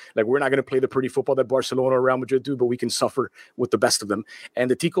suffer. Like, we're not going to play the pretty football that Barcelona or Real Madrid do, but we can suffer with the best of them. And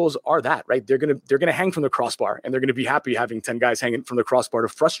the Ticos are that, right? They're going to hang from the crossbar, and they're going to be happy having 10 guys hanging from the crossbar to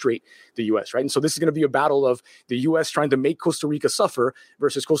frustrate the U.S., right? And so this is going to be a battle of the U.S. trying to make Costa Rica suffer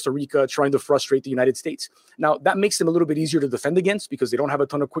versus Costa Rica trying to frustrate the United States. Now, that makes them a little bit easier to defend against because they don't have a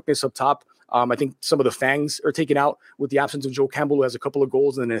ton of quickness up top. I think some of the fangs are taken out with the absence of Joe Campbell, who has a couple of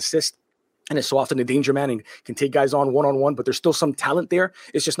goals and an assist, and is so often a danger man and can take guys on one-on-one, but there's still some talent there.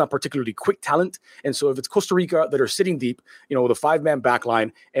 It's just not particularly quick talent. And so if it's Costa Rica that are sitting deep, with a 5-man back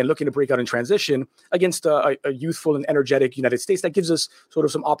line and looking to break out in transition against a youthful and energetic United States, that gives us sort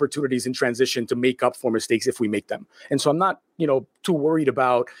of some opportunities in transition to make up for mistakes if we make them. And so I'm not, too worried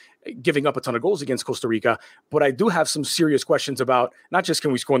about giving up a ton of goals against Costa Rica, but I do have some serious questions about not just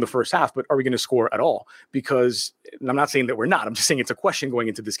can we score in the first half, but are we going to score at all? Because, and I'm not saying that we're not, I'm just saying it's a question going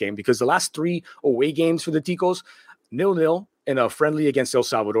into this game, because the last 3 away games for the Ticos, 0-0 in a friendly against El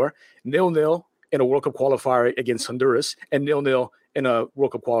Salvador, 0-0 in a World Cup qualifier against Honduras, and 0-0 in a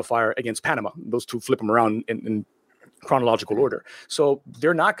World Cup qualifier against Panama. Those two flip them around in chronological order. So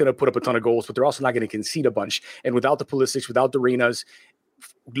they're not going to put up a ton of goals, but they're also not going to concede a bunch. And without the Pulisic, without the Reynas,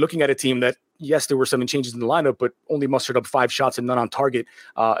 looking at a team that, yes, there were some changes in the lineup, but only mustered up 5 shots and none on target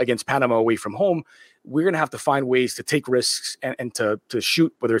against Panama away from home, we're going to have to find ways to take risks and to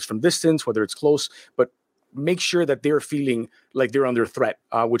shoot, whether it's from distance, whether it's close, but make sure that they're feeling like they're under threat,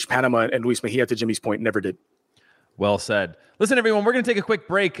 which Panama and Luis Mejia, to Jimmy's point, never did. Well said. Listen, everyone, we're going to take a quick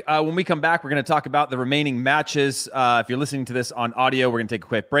break. When we come back, we're going to talk about the remaining matches. If you're listening to this on audio, we're going to take a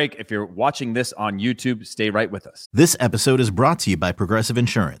quick break. If you're watching this on YouTube, stay right with us. This episode is brought to you by Progressive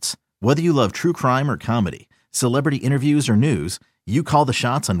Insurance. Whether you love true crime or comedy, celebrity interviews or news, you call the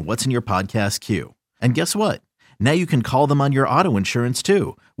shots on what's in your podcast queue. And guess what? Now you can call them on your auto insurance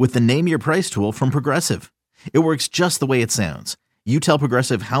too with the Name Your Price tool from Progressive. It works just the way it sounds. You tell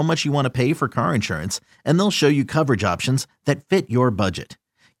Progressive how much you want to pay for car insurance, and they'll show you coverage options that fit your budget.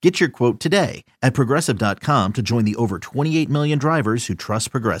 Get your quote today at Progressive.com to join the over 28 million drivers who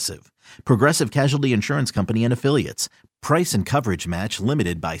trust Progressive. Progressive Casualty Insurance Company and Affiliates. Price and coverage match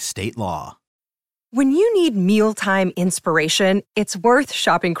limited by state law. When you need mealtime inspiration, it's worth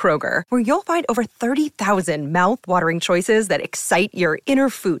shopping Kroger, where you'll find over 30,000 mouth-watering choices that excite your inner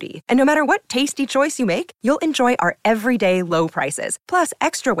foodie. And no matter what tasty choice you make, you'll enjoy our everyday low prices, plus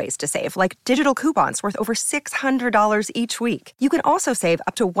extra ways to save, like digital coupons worth over $600 each week. You can also save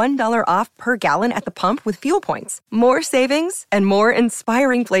up to $1 off per gallon at the pump with fuel points. More savings and more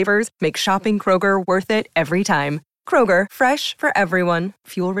inspiring flavors make shopping Kroger worth it every time. Kroger, fresh for everyone.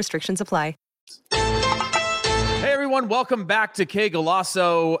 Fuel restrictions apply. Hey everyone, welcome back to Que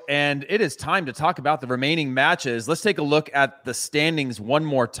Golazo, and it is time to talk about the remaining matches. Let's take a look at the standings one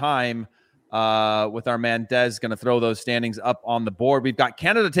more time with our man Dez going to throw those standings up on the board. We've got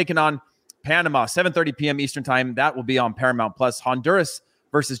Canada taking on Panama, 7:30 p.m. Eastern time. That will be on Paramount Plus. Honduras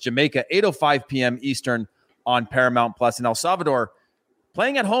versus Jamaica, 8:05 p.m. Eastern on Paramount Plus. And El Salvador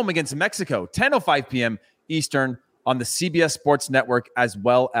playing at home against Mexico, 10:05 p.m. Eastern on the CBS Sports Network, as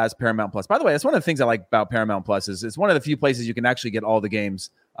well as Paramount Plus. By the way, that's one of the things I like about Paramount Plus is it's one of the few places you can actually get all the games.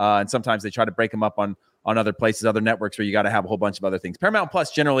 And sometimes they try to break them up on other places, other networks where you got to have a whole bunch of other things. Paramount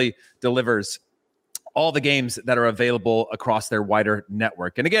Plus generally delivers all the games that are available across their wider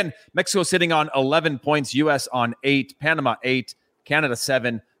network. And again, Mexico sitting on 11 points, U.S. on 8, Panama 8, Canada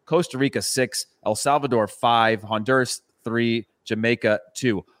 7, Costa Rica 6, El Salvador 5, Honduras 3, Jamaica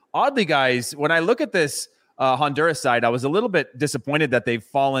 2. Oddly, guys, when I look at this Honduras side, I was a little bit disappointed that they've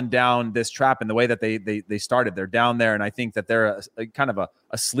fallen down this trap in the way that they started. They're down there, and I think that they're a kind of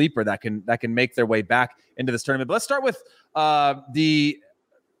a sleeper that can make their way back into this tournament. But let's start with the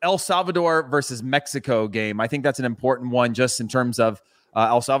El Salvador versus Mexico game. I think that's an important one just in terms of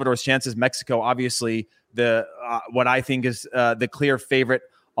El Salvador's chances. Mexico, obviously, the what I think is the clear favorite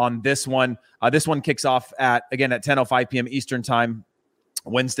on this one. This one kicks off at 10:05 p.m. Eastern time.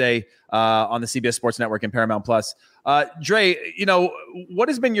 Wednesday on the CBS Sports Network and Paramount Plus. Dre, what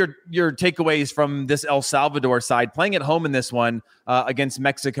has been your takeaways from this El Salvador side playing at home in this one against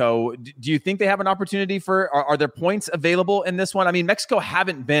Mexico? Do you think they have an opportunity are there points available in this one? I mean, Mexico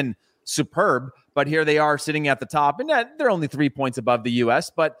haven't been superb, but here they are sitting at the top, and they're only 3 points above the U.S.,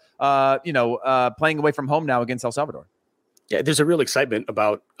 but playing away from home now against El Salvador. Yeah, there's a real excitement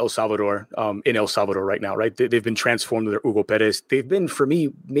about El Salvador in El Salvador right now, right? They've been transformed with their Hugo Perez. They've been, for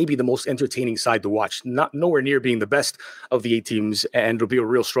me, maybe the most entertaining side to watch. Nowhere near being the best of the 8 teams, and it'll be a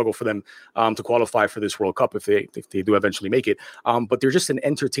real struggle for them to qualify for this World Cup if they do eventually make it. But they're just an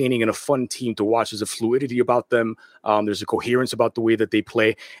entertaining and a fun team to watch. There's a fluidity about them. There's a coherence about the way that they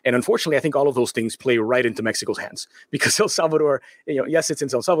play. And unfortunately, I think all of those things play right into Mexico's hands because El Salvador, yes, it's in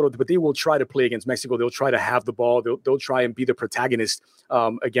El Salvador, but they will try to play against Mexico. They'll try to have the ball. They'll try and be the protagonist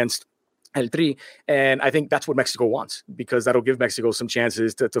against El Tri. And I think that's what Mexico wants because that'll give Mexico some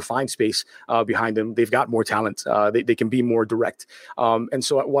chances to find space behind them. They've got more talent. They can be more direct. And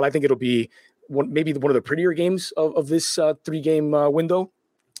so while I think it'll be maybe one of the prettier games of this 3-game window,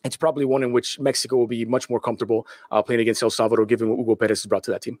 it's probably one in which Mexico will be much more comfortable playing against El Salvador, given what Hugo Perez has brought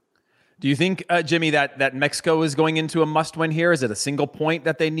to that team. Do you think, Jimmy, that Mexico is going into a must-win here? Is it a single point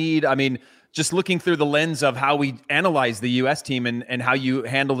that they need? I mean, just looking through the lens of how we analyze the U.S. team and how you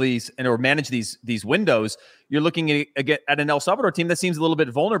handle these or manage these windows, you're looking at an El Salvador team that seems a little bit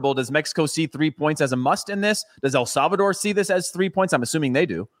vulnerable. Does Mexico see 3 points as a must in this? Does El Salvador see this as 3 points? I'm assuming they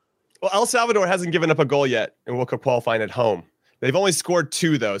do. Well, El Salvador hasn't given up a goal yet in World Cup qualifying at home. They've only scored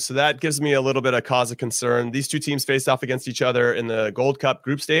 2, though, so that gives me a little bit of cause of concern. These 2 teams faced off against each other in the Gold Cup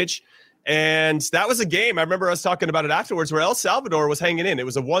group stage. And that was a game. I remember us talking about it afterwards where El Salvador was hanging in. It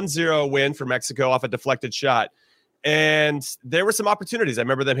was a 1-0 win for Mexico off a deflected shot. And there were some opportunities. I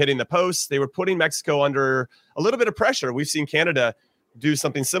remember them hitting the post. They were putting Mexico under a little bit of pressure. We've seen Canada do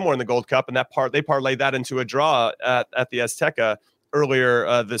something similar in the Gold Cup, and they parlayed that into a draw at the Azteca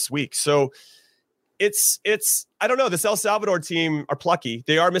earlier this week. So it's I don't know. This El Salvador team are plucky.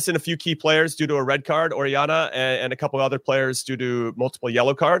 They are missing a few key players due to a red card, Orellana, and a couple of other players due to multiple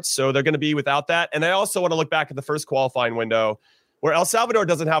yellow cards. So they're going to be without that. And I also want to look back at the first qualifying window where El Salvador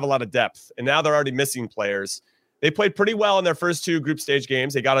doesn't have a lot of depth, and now they're already missing players. They played pretty well in their first 2 group stage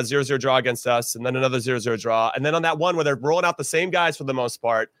games. They got a 0-0 draw against us, and then another 0-0 draw. And then on that one where they're rolling out the same guys for the most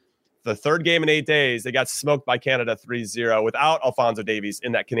part, the 3rd game in 8 days, they got smoked by Canada 3-0 without Alphonso Davies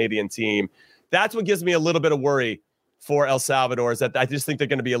in that Canadian team. That's what gives me a little bit of worry for El Salvador, is that I just think they're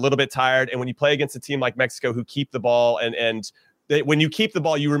going to be a little bit tired. And when you play against a team like Mexico who keep the ball when you keep the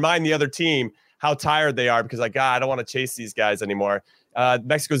ball, you remind the other team how tired they are because I don't want to chase these guys anymore.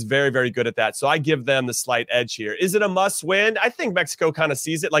 Mexico's very, very good at that. So I give them the slight edge here. Is it a must win? I think Mexico kind of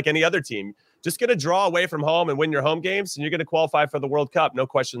sees it like any other team. Just going to draw away from home and win your home games, and you're going to qualify for the World Cup. No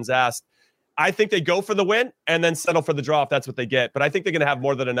questions asked. I think they go for the win and then settle for the draw if that's what they get. But I think they're going to have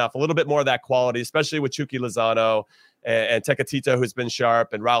more than enough, a little bit more of that quality, especially with Chucky Lozano and Tecatito, who's been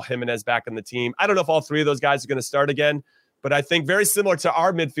sharp, and Raul Jimenez back in the team. I don't know if all 3 of those guys are going to start again, but I think very similar to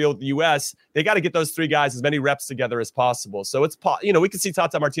our midfield, the U.S., they got to get those 3 guys as many reps together as possible. So it's, we can see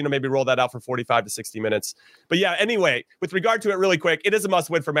Tata Martino maybe roll that out for 45 to 60 minutes. But yeah, anyway, with regard to it really quick, it is a must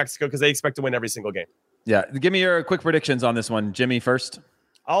win for Mexico because they expect to win every single game. Yeah. Give me your quick predictions on this one. Jimmy first.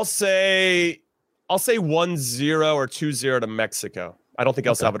 I'll say 1-0 or 2-0 to Mexico. I don't think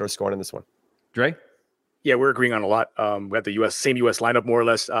El Salvador scoring in this one. Dre? Yeah, we're agreeing on a lot. We have the same U.S. lineup more or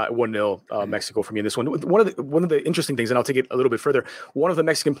less. 1-0 Mexico for me in this one. One of the interesting things, and I'll take it a little bit further. One of the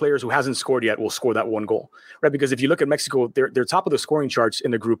Mexican players who hasn't scored yet will score that 1 goal, right? Because if you look at Mexico, they're top of the scoring charts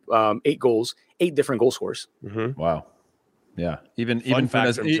in the group. 8 goals, 8 different goal scorers. Mm-hmm. Wow. Yeah, even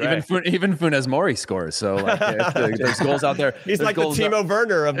Funes Mori scores. So there's goals out there. He's like the Timo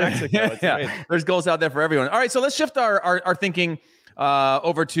Werner of Mexico. Yeah, there's goals out there for everyone. All right, so let's shift our thinking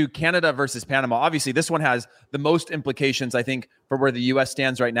over to Canada versus Panama. Obviously, this one has the most implications, I think, for where the U.S.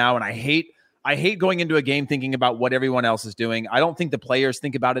 stands right now. And I hate going into a game thinking about what everyone else is doing. I don't think the players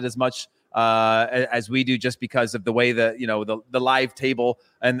think about it as much as we do, just because of the way that the live table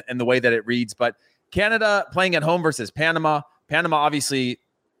and the way that it reads. But Canada playing at home versus Panama. Panama obviously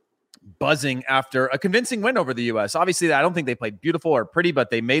buzzing after a convincing win over the U.S. Obviously, I don't think they played beautiful or pretty, but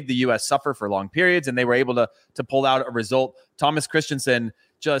they made the U.S. suffer for long periods, and they were able to pull out a result. Thomas Christensen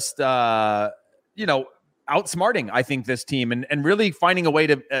just, outsmarting, I think, this team and really finding a way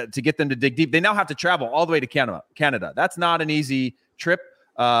to get them to dig deep. They now have to travel all the way to Canada. That's not an easy trip.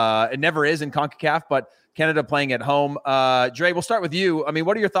 It never is in CONCACAF, but Canada playing at home. Dre, we'll start with you. I mean,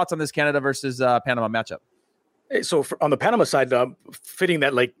 what are your thoughts on this Canada versus Panama matchup? So on the Panama side, fitting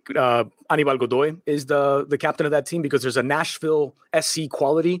that like Anibal Godoy is the captain of that team, because there's a Nashville SC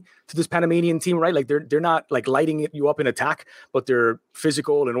quality to this Panamanian team, right? Like they're not like lighting you up in attack, but they're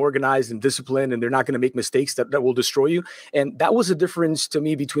physical and organized and disciplined, and they're not going to make mistakes that will destroy you. And that was the difference to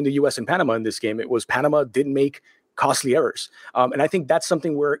me between the U.S. and Panama in this game. It was Panama didn't make costly errors. And I think that's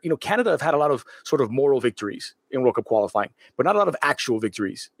something where, Canada have had a lot of sort of moral victories in World Cup qualifying, but not a lot of actual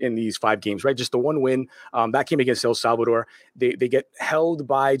victories in these 5 games, right? Just the one win that came against El Salvador. They get held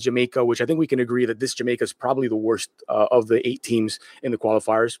by Jamaica, which I think we can agree that this Jamaica is probably the worst of the 8 teams in the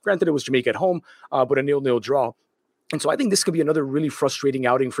qualifiers. Granted, it was Jamaica at home, but a 0-0 draw. And so I think this could be another really frustrating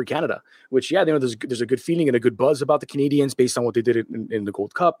outing for Canada, which, there's a good feeling and a good buzz about the Canadians based on what they did in the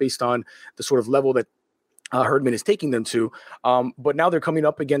Gold Cup, based on the sort of level that Herdman is taking them to. But now they're coming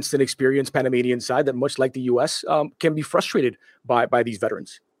up against an experienced Panamanian side that, much like the U.S., can be frustrated by these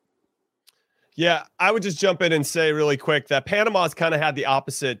veterans. Yeah, I would just jump in and say really quick that Panama's kind of had the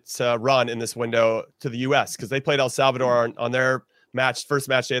opposite run in this window to the U.S. because they played El Salvador on their first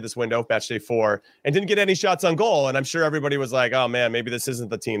match day of this window, match day 4, and didn't get any shots on goal. And I'm sure everybody was like, oh man, maybe this isn't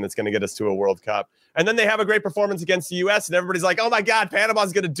the team that's going to get us to a World Cup. And then they have a great performance against the U.S. and everybody's like, oh my God,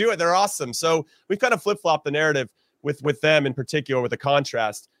 Panama's going to do it. They're awesome. So we've kind of flip-flopped the narrative with them in particular, with the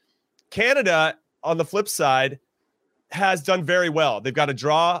contrast. Canada, on the flip side, has done very well. They've got a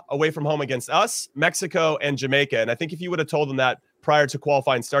draw away from home against us, Mexico, and Jamaica. And I think if you would have told them that prior to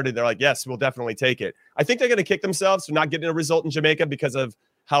qualifying started, they're like, yes, we'll definitely take it. I think they're going to kick themselves for not getting a result in Jamaica because of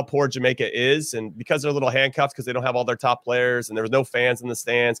how poor Jamaica is and because they're a little handcuffed because they don't have all their top players and there was no fans in the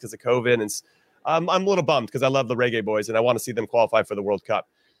stands because of COVID. And I'm a little bummed because I love the Reggae Boys and I want to see them qualify for the World Cup.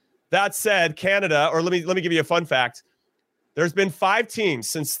 That said, Canada, or let me give you a fun fact. There's been 5 teams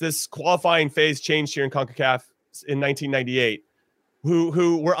since this qualifying phase changed here in CONCACAF in 1998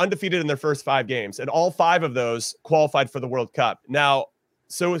 who were undefeated in their first 5 games, and all 5 of those qualified for the World Cup. Now,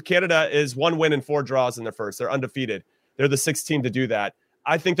 so Canada is 1 win and 4 draws in their first. They're undefeated. They're the 6th team to do that.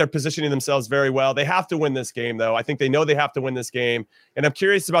 I think they're positioning themselves very well. They have to win this game, though. I think they know they have to win this game. And I'm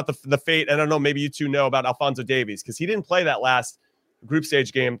curious about the fate. I don't know, maybe you two know about Alphonso Davies, because he didn't play that last group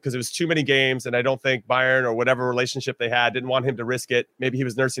stage game because it was too many games, and I don't think Bayern or whatever relationship they had didn't want him to risk it. Maybe he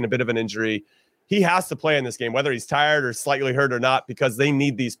was nursing a bit of an injury. He has to play in this game, whether he's tired or slightly hurt or not, because they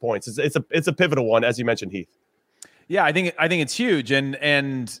need these points. It's a pivotal one, as you mentioned, Heath. Yeah, I think it's huge,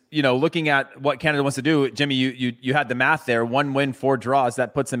 and looking at what Canada wants to do, Jimmy, you had the math there: 1 win, 4 draws.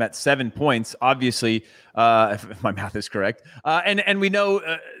 That puts them at 7 points. Obviously, if my math is correct, and we know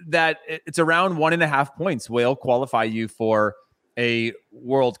that it's around 1.5 points will qualify you for a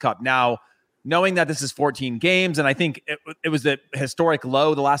World Cup. Now, knowing that this is 14 games, and I think it was a historic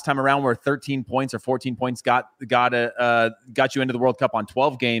low the last time around where 13 points or 14 points got you into the World Cup on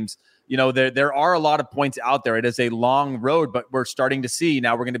 12 games. There are a lot of points out there. It is a long road, but we're starting to see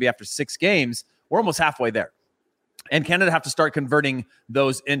now we're going to be after 6 games. We're almost halfway there. And Canada have to start converting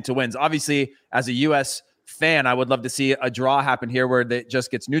those into wins. Obviously, as a U.S. fan, I would love to see a draw happen here where it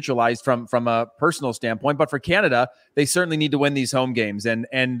just gets neutralized from a personal standpoint. But for Canada, they certainly need to win these home games.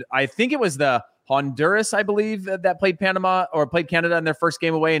 And I think it was the Honduras, I believe, that played Panama or played Canada in their first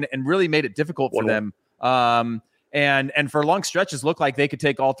game away and really made it difficult for them. And for long stretches, looked like they could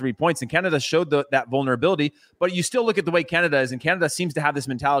take all 3 points. And Canada showed that vulnerability. But you still look at the way Canada is, and Canada seems to have this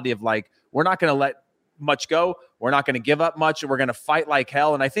mentality of like, we're not going to let much go. We're not going to give up much. We're going to fight like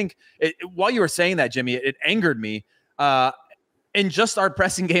hell. And I think while you were saying that, Jimmy, it angered me in just our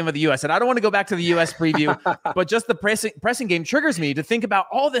pressing game of the U.S. And I don't want to go back to the U.S. preview, but just the pressing game triggers me to think about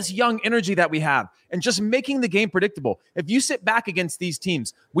all this young energy that we have and just making the game predictable. If you sit back against these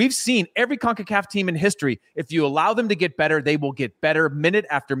teams, we've seen every CONCACAF team in history, if you allow them to get better, they will get better minute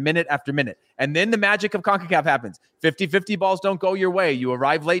after minute after minute. And then the magic of CONCACAF happens. 50-50 balls don't go your way. You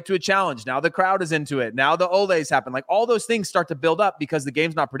arrive late to a challenge. Now the crowd is into it. Now the Oles happen. Like all those things start to build up because the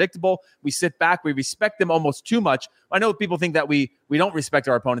game's not predictable. We sit back. We respect them almost too much. I know people think that we don't respect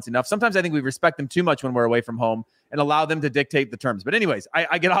our opponents enough. Sometimes I think we respect them too much when we're away from home and allow them to dictate the terms. But anyways,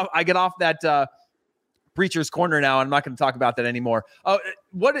 I get off that preacher's corner now. I'm not going to talk about that anymore.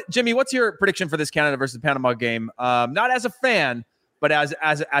 Jimmy, what's your prediction for this Canada versus Panama game? Not as a fan, but as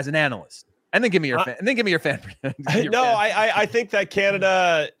an analyst. And then give me your fan. And then give me your fan. I think that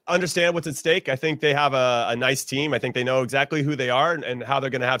Canada understand what's at stake. I think they have a nice team. I think they know exactly who they are and how they're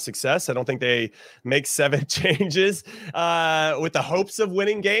going to have success. I don't think they make 7 changes with the hopes of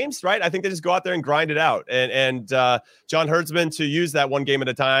winning games, right? I think they just go out there and grind it out. And John Hertzman, to use that 1 game at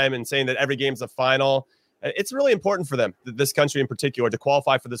a time and saying that every game's a final, It's really important for them, this country in particular, to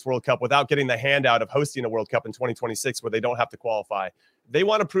qualify for this World Cup without getting the handout of hosting a World Cup in 2026 where they don't have to qualify. They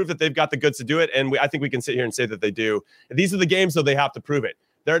want to prove that they've got the goods to do it, and I think we can sit here and say that they do. These are the games, though, they have to prove it.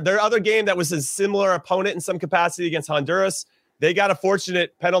 Their other game that was a similar opponent in some capacity against Honduras, they got a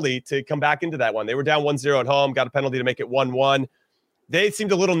fortunate penalty to come back into that one. They were down 1-0 at home, got a penalty to make it 1-1. They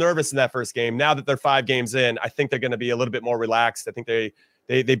seemed a little nervous in that first game. Now that they're 5 games in, I think they're going to be a little bit more relaxed. I think they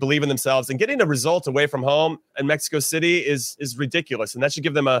believe in themselves, and getting a result away from home in Mexico City is ridiculous, and that should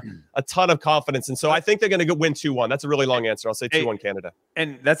give them a ton of confidence. And so I think they're going to win 2-1. That's a really long answer. I'll say 2-1 Canada.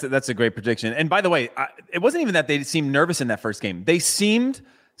 And that's a great prediction. And by the way, it wasn't even that they seemed nervous in that first game. They seemed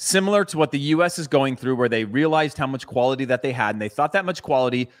similar to what the U.S. is going through, where they realized how much quality that they had, and they thought that much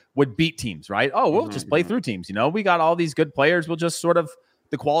quality would beat teams, right? Oh, we'll just play through teams. We got all these good players. We'll just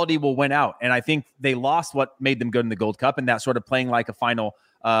the quality will win out. And I think they lost what made them good in the Gold Cup, and that sort of playing like a final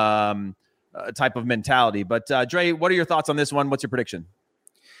type of mentality. But Dre, what are your thoughts on this one? What's your prediction?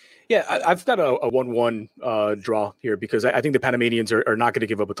 Yeah, I've got a 1-1 draw here because I think the Panamanians are not going to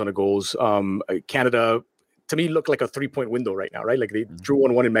give up a ton of goals. Canada, to me, look like a 3-point window right now, right? Like they drew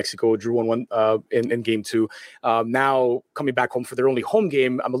 1-1 in Mexico, drew 1-1 in game 2. Now coming back home for their only home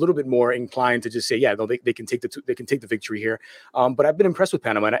game, I'm a little bit more inclined to just say, yeah, no, they can take the victory here. But I've been impressed with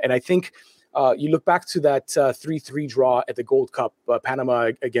Panama, and I think you look back to that 3-3 draw at the Gold Cup,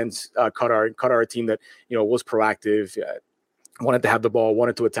 Panama against Qatar, a team that was proactive, wanted to have the ball,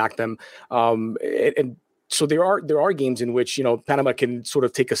 wanted to attack them, and so there are games in which Panama can sort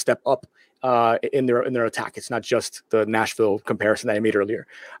of take a step up in their attack. It's not just the Nashville comparison that I made earlier.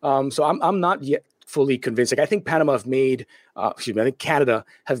 So I'm not yet fully convinced. Like I think Panama have made, I think Canada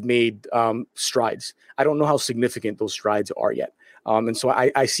have made strides. I don't know how significant those strides are yet. And so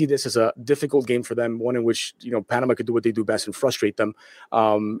I see this as a difficult game for them, one in which Panama could do what they do best and frustrate them.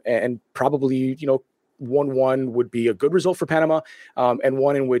 And probably 1-1 would be a good result for Panama, and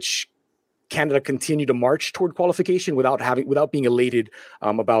one in which Canada continue to march toward qualification without being elated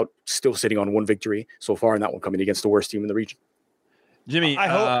about still sitting on one victory so far, and that one coming against the worst team in the region. Jimmy,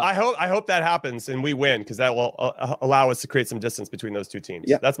 I hope that happens and we win, because that will allow us to create some distance between those two teams.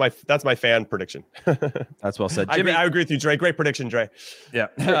 Yeah, that's my fan prediction. That's well said, Jimmy. I agree with you, Dre. Great prediction, Dre.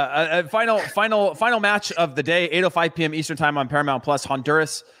 Yeah. Final match of the day, 8:05 p.m. Eastern time on Paramount Plus.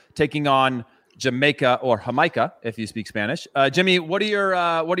 Honduras taking on Jamaica, or Jamaica if you speak Spanish. Jimmy, what are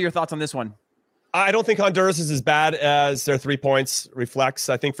your thoughts on this one? I don't think Honduras is as bad as their 3 points reflects.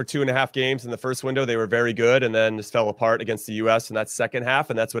 I think for 2.5 games in the first window, they were very good and then just fell apart against the U.S. in that second half,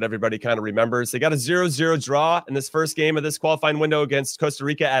 and that's what everybody kind of remembers. They got a 0-0 draw in this first game of this qualifying window against Costa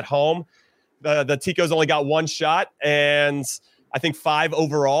Rica at home. The Ticos only got 1 shot, and I think 5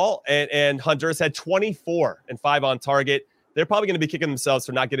 overall, and Honduras had 24 and 5 on target. They're probably going to be kicking themselves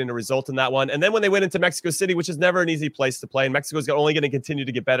for not getting a result in that one. And then when they went into Mexico City, which is never an easy place to play, and Mexico's only going to continue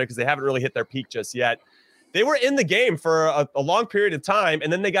to get better because they haven't really hit their peak just yet. They were in the game for a long period of time,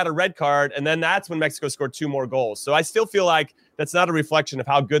 and then they got a red card, and then that's when Mexico scored 2 more goals. So I still feel like that's not a reflection of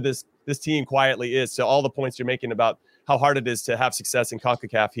how good this team quietly is. So all the points you're making about how hard it is to have success in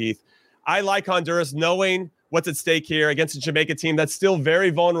CONCACAF, Heath. I like Honduras knowing what's at stake here against a Jamaica team that's still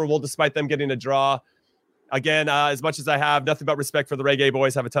very vulnerable despite them getting a draw. Again, as much as I have nothing but respect for the Reggae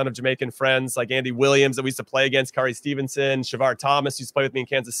Boys, have a ton of Jamaican friends like Andy Williams that we used to play against, Kari Stevenson, Shavar Thomas used to play with me in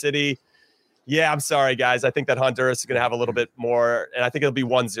Kansas City. Yeah, I'm sorry, guys. I think that Honduras is going to have a little bit more, and I think it'll be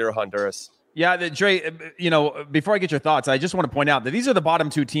 1-0 Honduras. Yeah, Dre, before I get your thoughts, I just want to point out that these are the bottom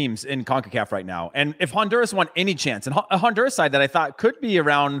 2 teams in CONCACAF right now. And if Honduras won any chance, and a Honduras side that I thought could be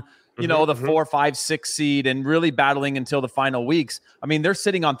around the 4, 5, 6 seed and really battling until the final weeks. I mean, they're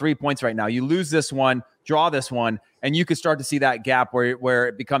sitting on 3 points right now. You lose this one, draw this one, and you could start to see that gap where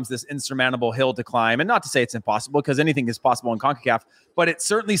it becomes this insurmountable hill to climb. And not to say it's impossible, because anything is possible in CONCACAF, but it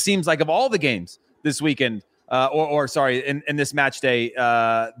certainly seems like of all the games this weekend, in this match day,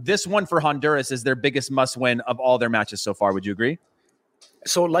 this one for Honduras is their biggest must win of all their matches so far. Would you agree?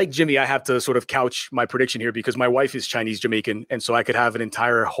 So like Jimmy, I have to sort of couch my prediction here because my wife is Chinese Jamaican. And so I could have an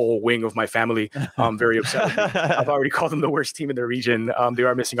entire whole wing of my family very upset with me. I've already called them the worst team in their region. They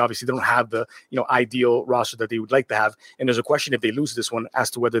are missing, obviously, they don't have the ideal roster that they would like to have. And there's a question if they lose this one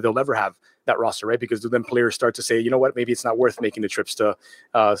as to whether they'll ever have that roster, right? Because then players start to say, you know what, maybe it's not worth making the trips to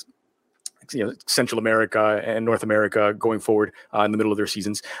Central America and North America going forward in the middle of their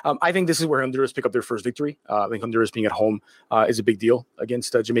seasons. I think this is where Honduras pick up their first victory. I think Honduras being at home is a big deal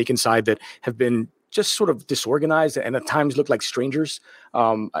against a Jamaican side that have been just sort of disorganized and at times look like strangers.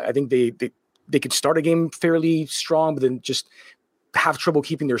 I think they could start a game fairly strong, but then just have trouble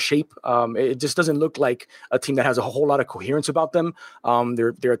keeping their shape. It just doesn't look like a team that has a whole lot of coherence about them.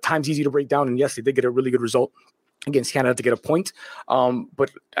 They're at times easy to break down, and yes, they did get a really good result against Canada to get a point.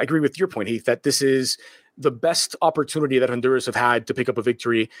 But I agree with your point, Heath, that this is the best opportunity that Honduras have had to pick up a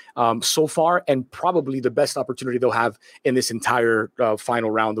victory so far, and probably the best opportunity they'll have in this entire final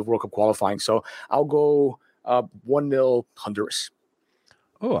round of World Cup qualifying. So I'll go 1-0 Honduras.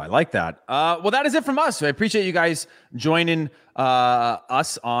 Oh, I like that. Well, that is it from us. I appreciate you guys joining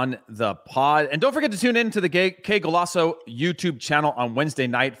us on the pod. And don't forget to tune in to the Qué Golazo YouTube channel on Wednesday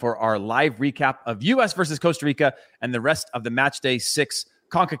night for our live recap of U.S. versus Costa Rica and the rest of the Matchday 6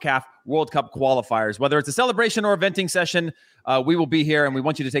 CONCACAF World Cup qualifiers. Whether it's a celebration or a venting session, we will be here, and we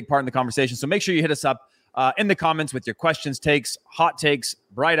want you to take part in the conversation. So make sure you hit us up in the comments with your questions, takes, hot takes,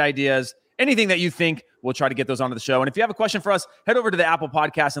 bright ideas, anything that you think. We'll try to get those onto the show. And if you have a question for us, head over to the Apple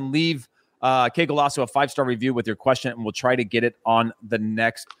Podcast and leave Qué Golazo a 5-star review with your question, and we'll try to get it on the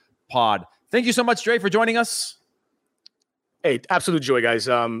next pod. Thank you so much, Dre, for joining us. Hey, absolute joy, guys.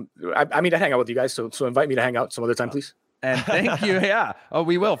 I mean, I hang out with you guys, so invite me to hang out some other time, please. And thank you. Yeah. Oh,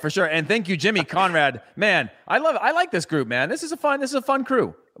 we will for sure. And thank you, Jimmy Conrad. Man, I like this group, man. This is a fun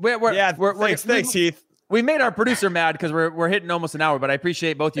crew. Thanks, Heath. We made our producer mad because we're hitting almost an hour, but I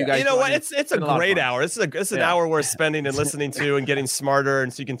appreciate both you guys. You know what? It's a great hour. This is an hour worth spending and listening to and getting smarter,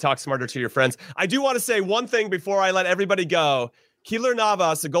 and so you can talk smarter to your friends. I do want to say one thing before I let everybody go. Keylor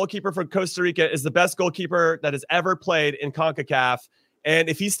Navas, the goalkeeper for Costa Rica, is the best goalkeeper that has ever played in CONCACAF. And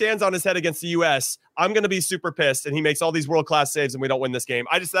if he stands on his head against the U.S., I'm going to be super pissed, and he makes all these world-class saves, and we don't win this game.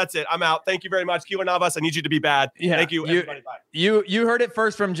 That's it. I'm out. Thank you very much. Keylor Navas, I need you to be bad. Yeah, thank you, everybody. Bye. You heard it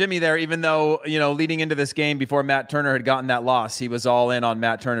first from Jimmy there, even though, leading into this game before Matt Turner had gotten that loss, he was all in on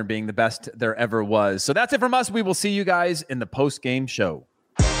Matt Turner being the best there ever was. So that's it from us. We will see you guys in the post-game show.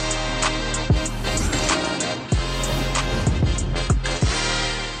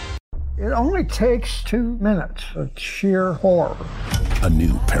 It only takes 2 minutes of sheer horror. A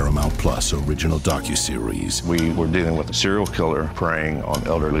new Paramount Plus original docuseries. We were dealing with a serial killer preying on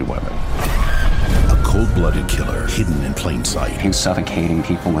elderly women. A cold-blooded killer hidden in plain sight. He was suffocating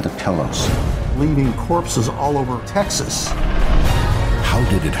people with the pillows. Leaving corpses all over Texas. How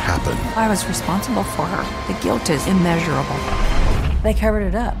did it happen? I was responsible for her. The guilt is immeasurable. They covered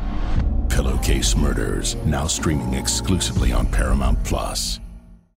it up. Pillowcase Murders, now streaming exclusively on Paramount Plus.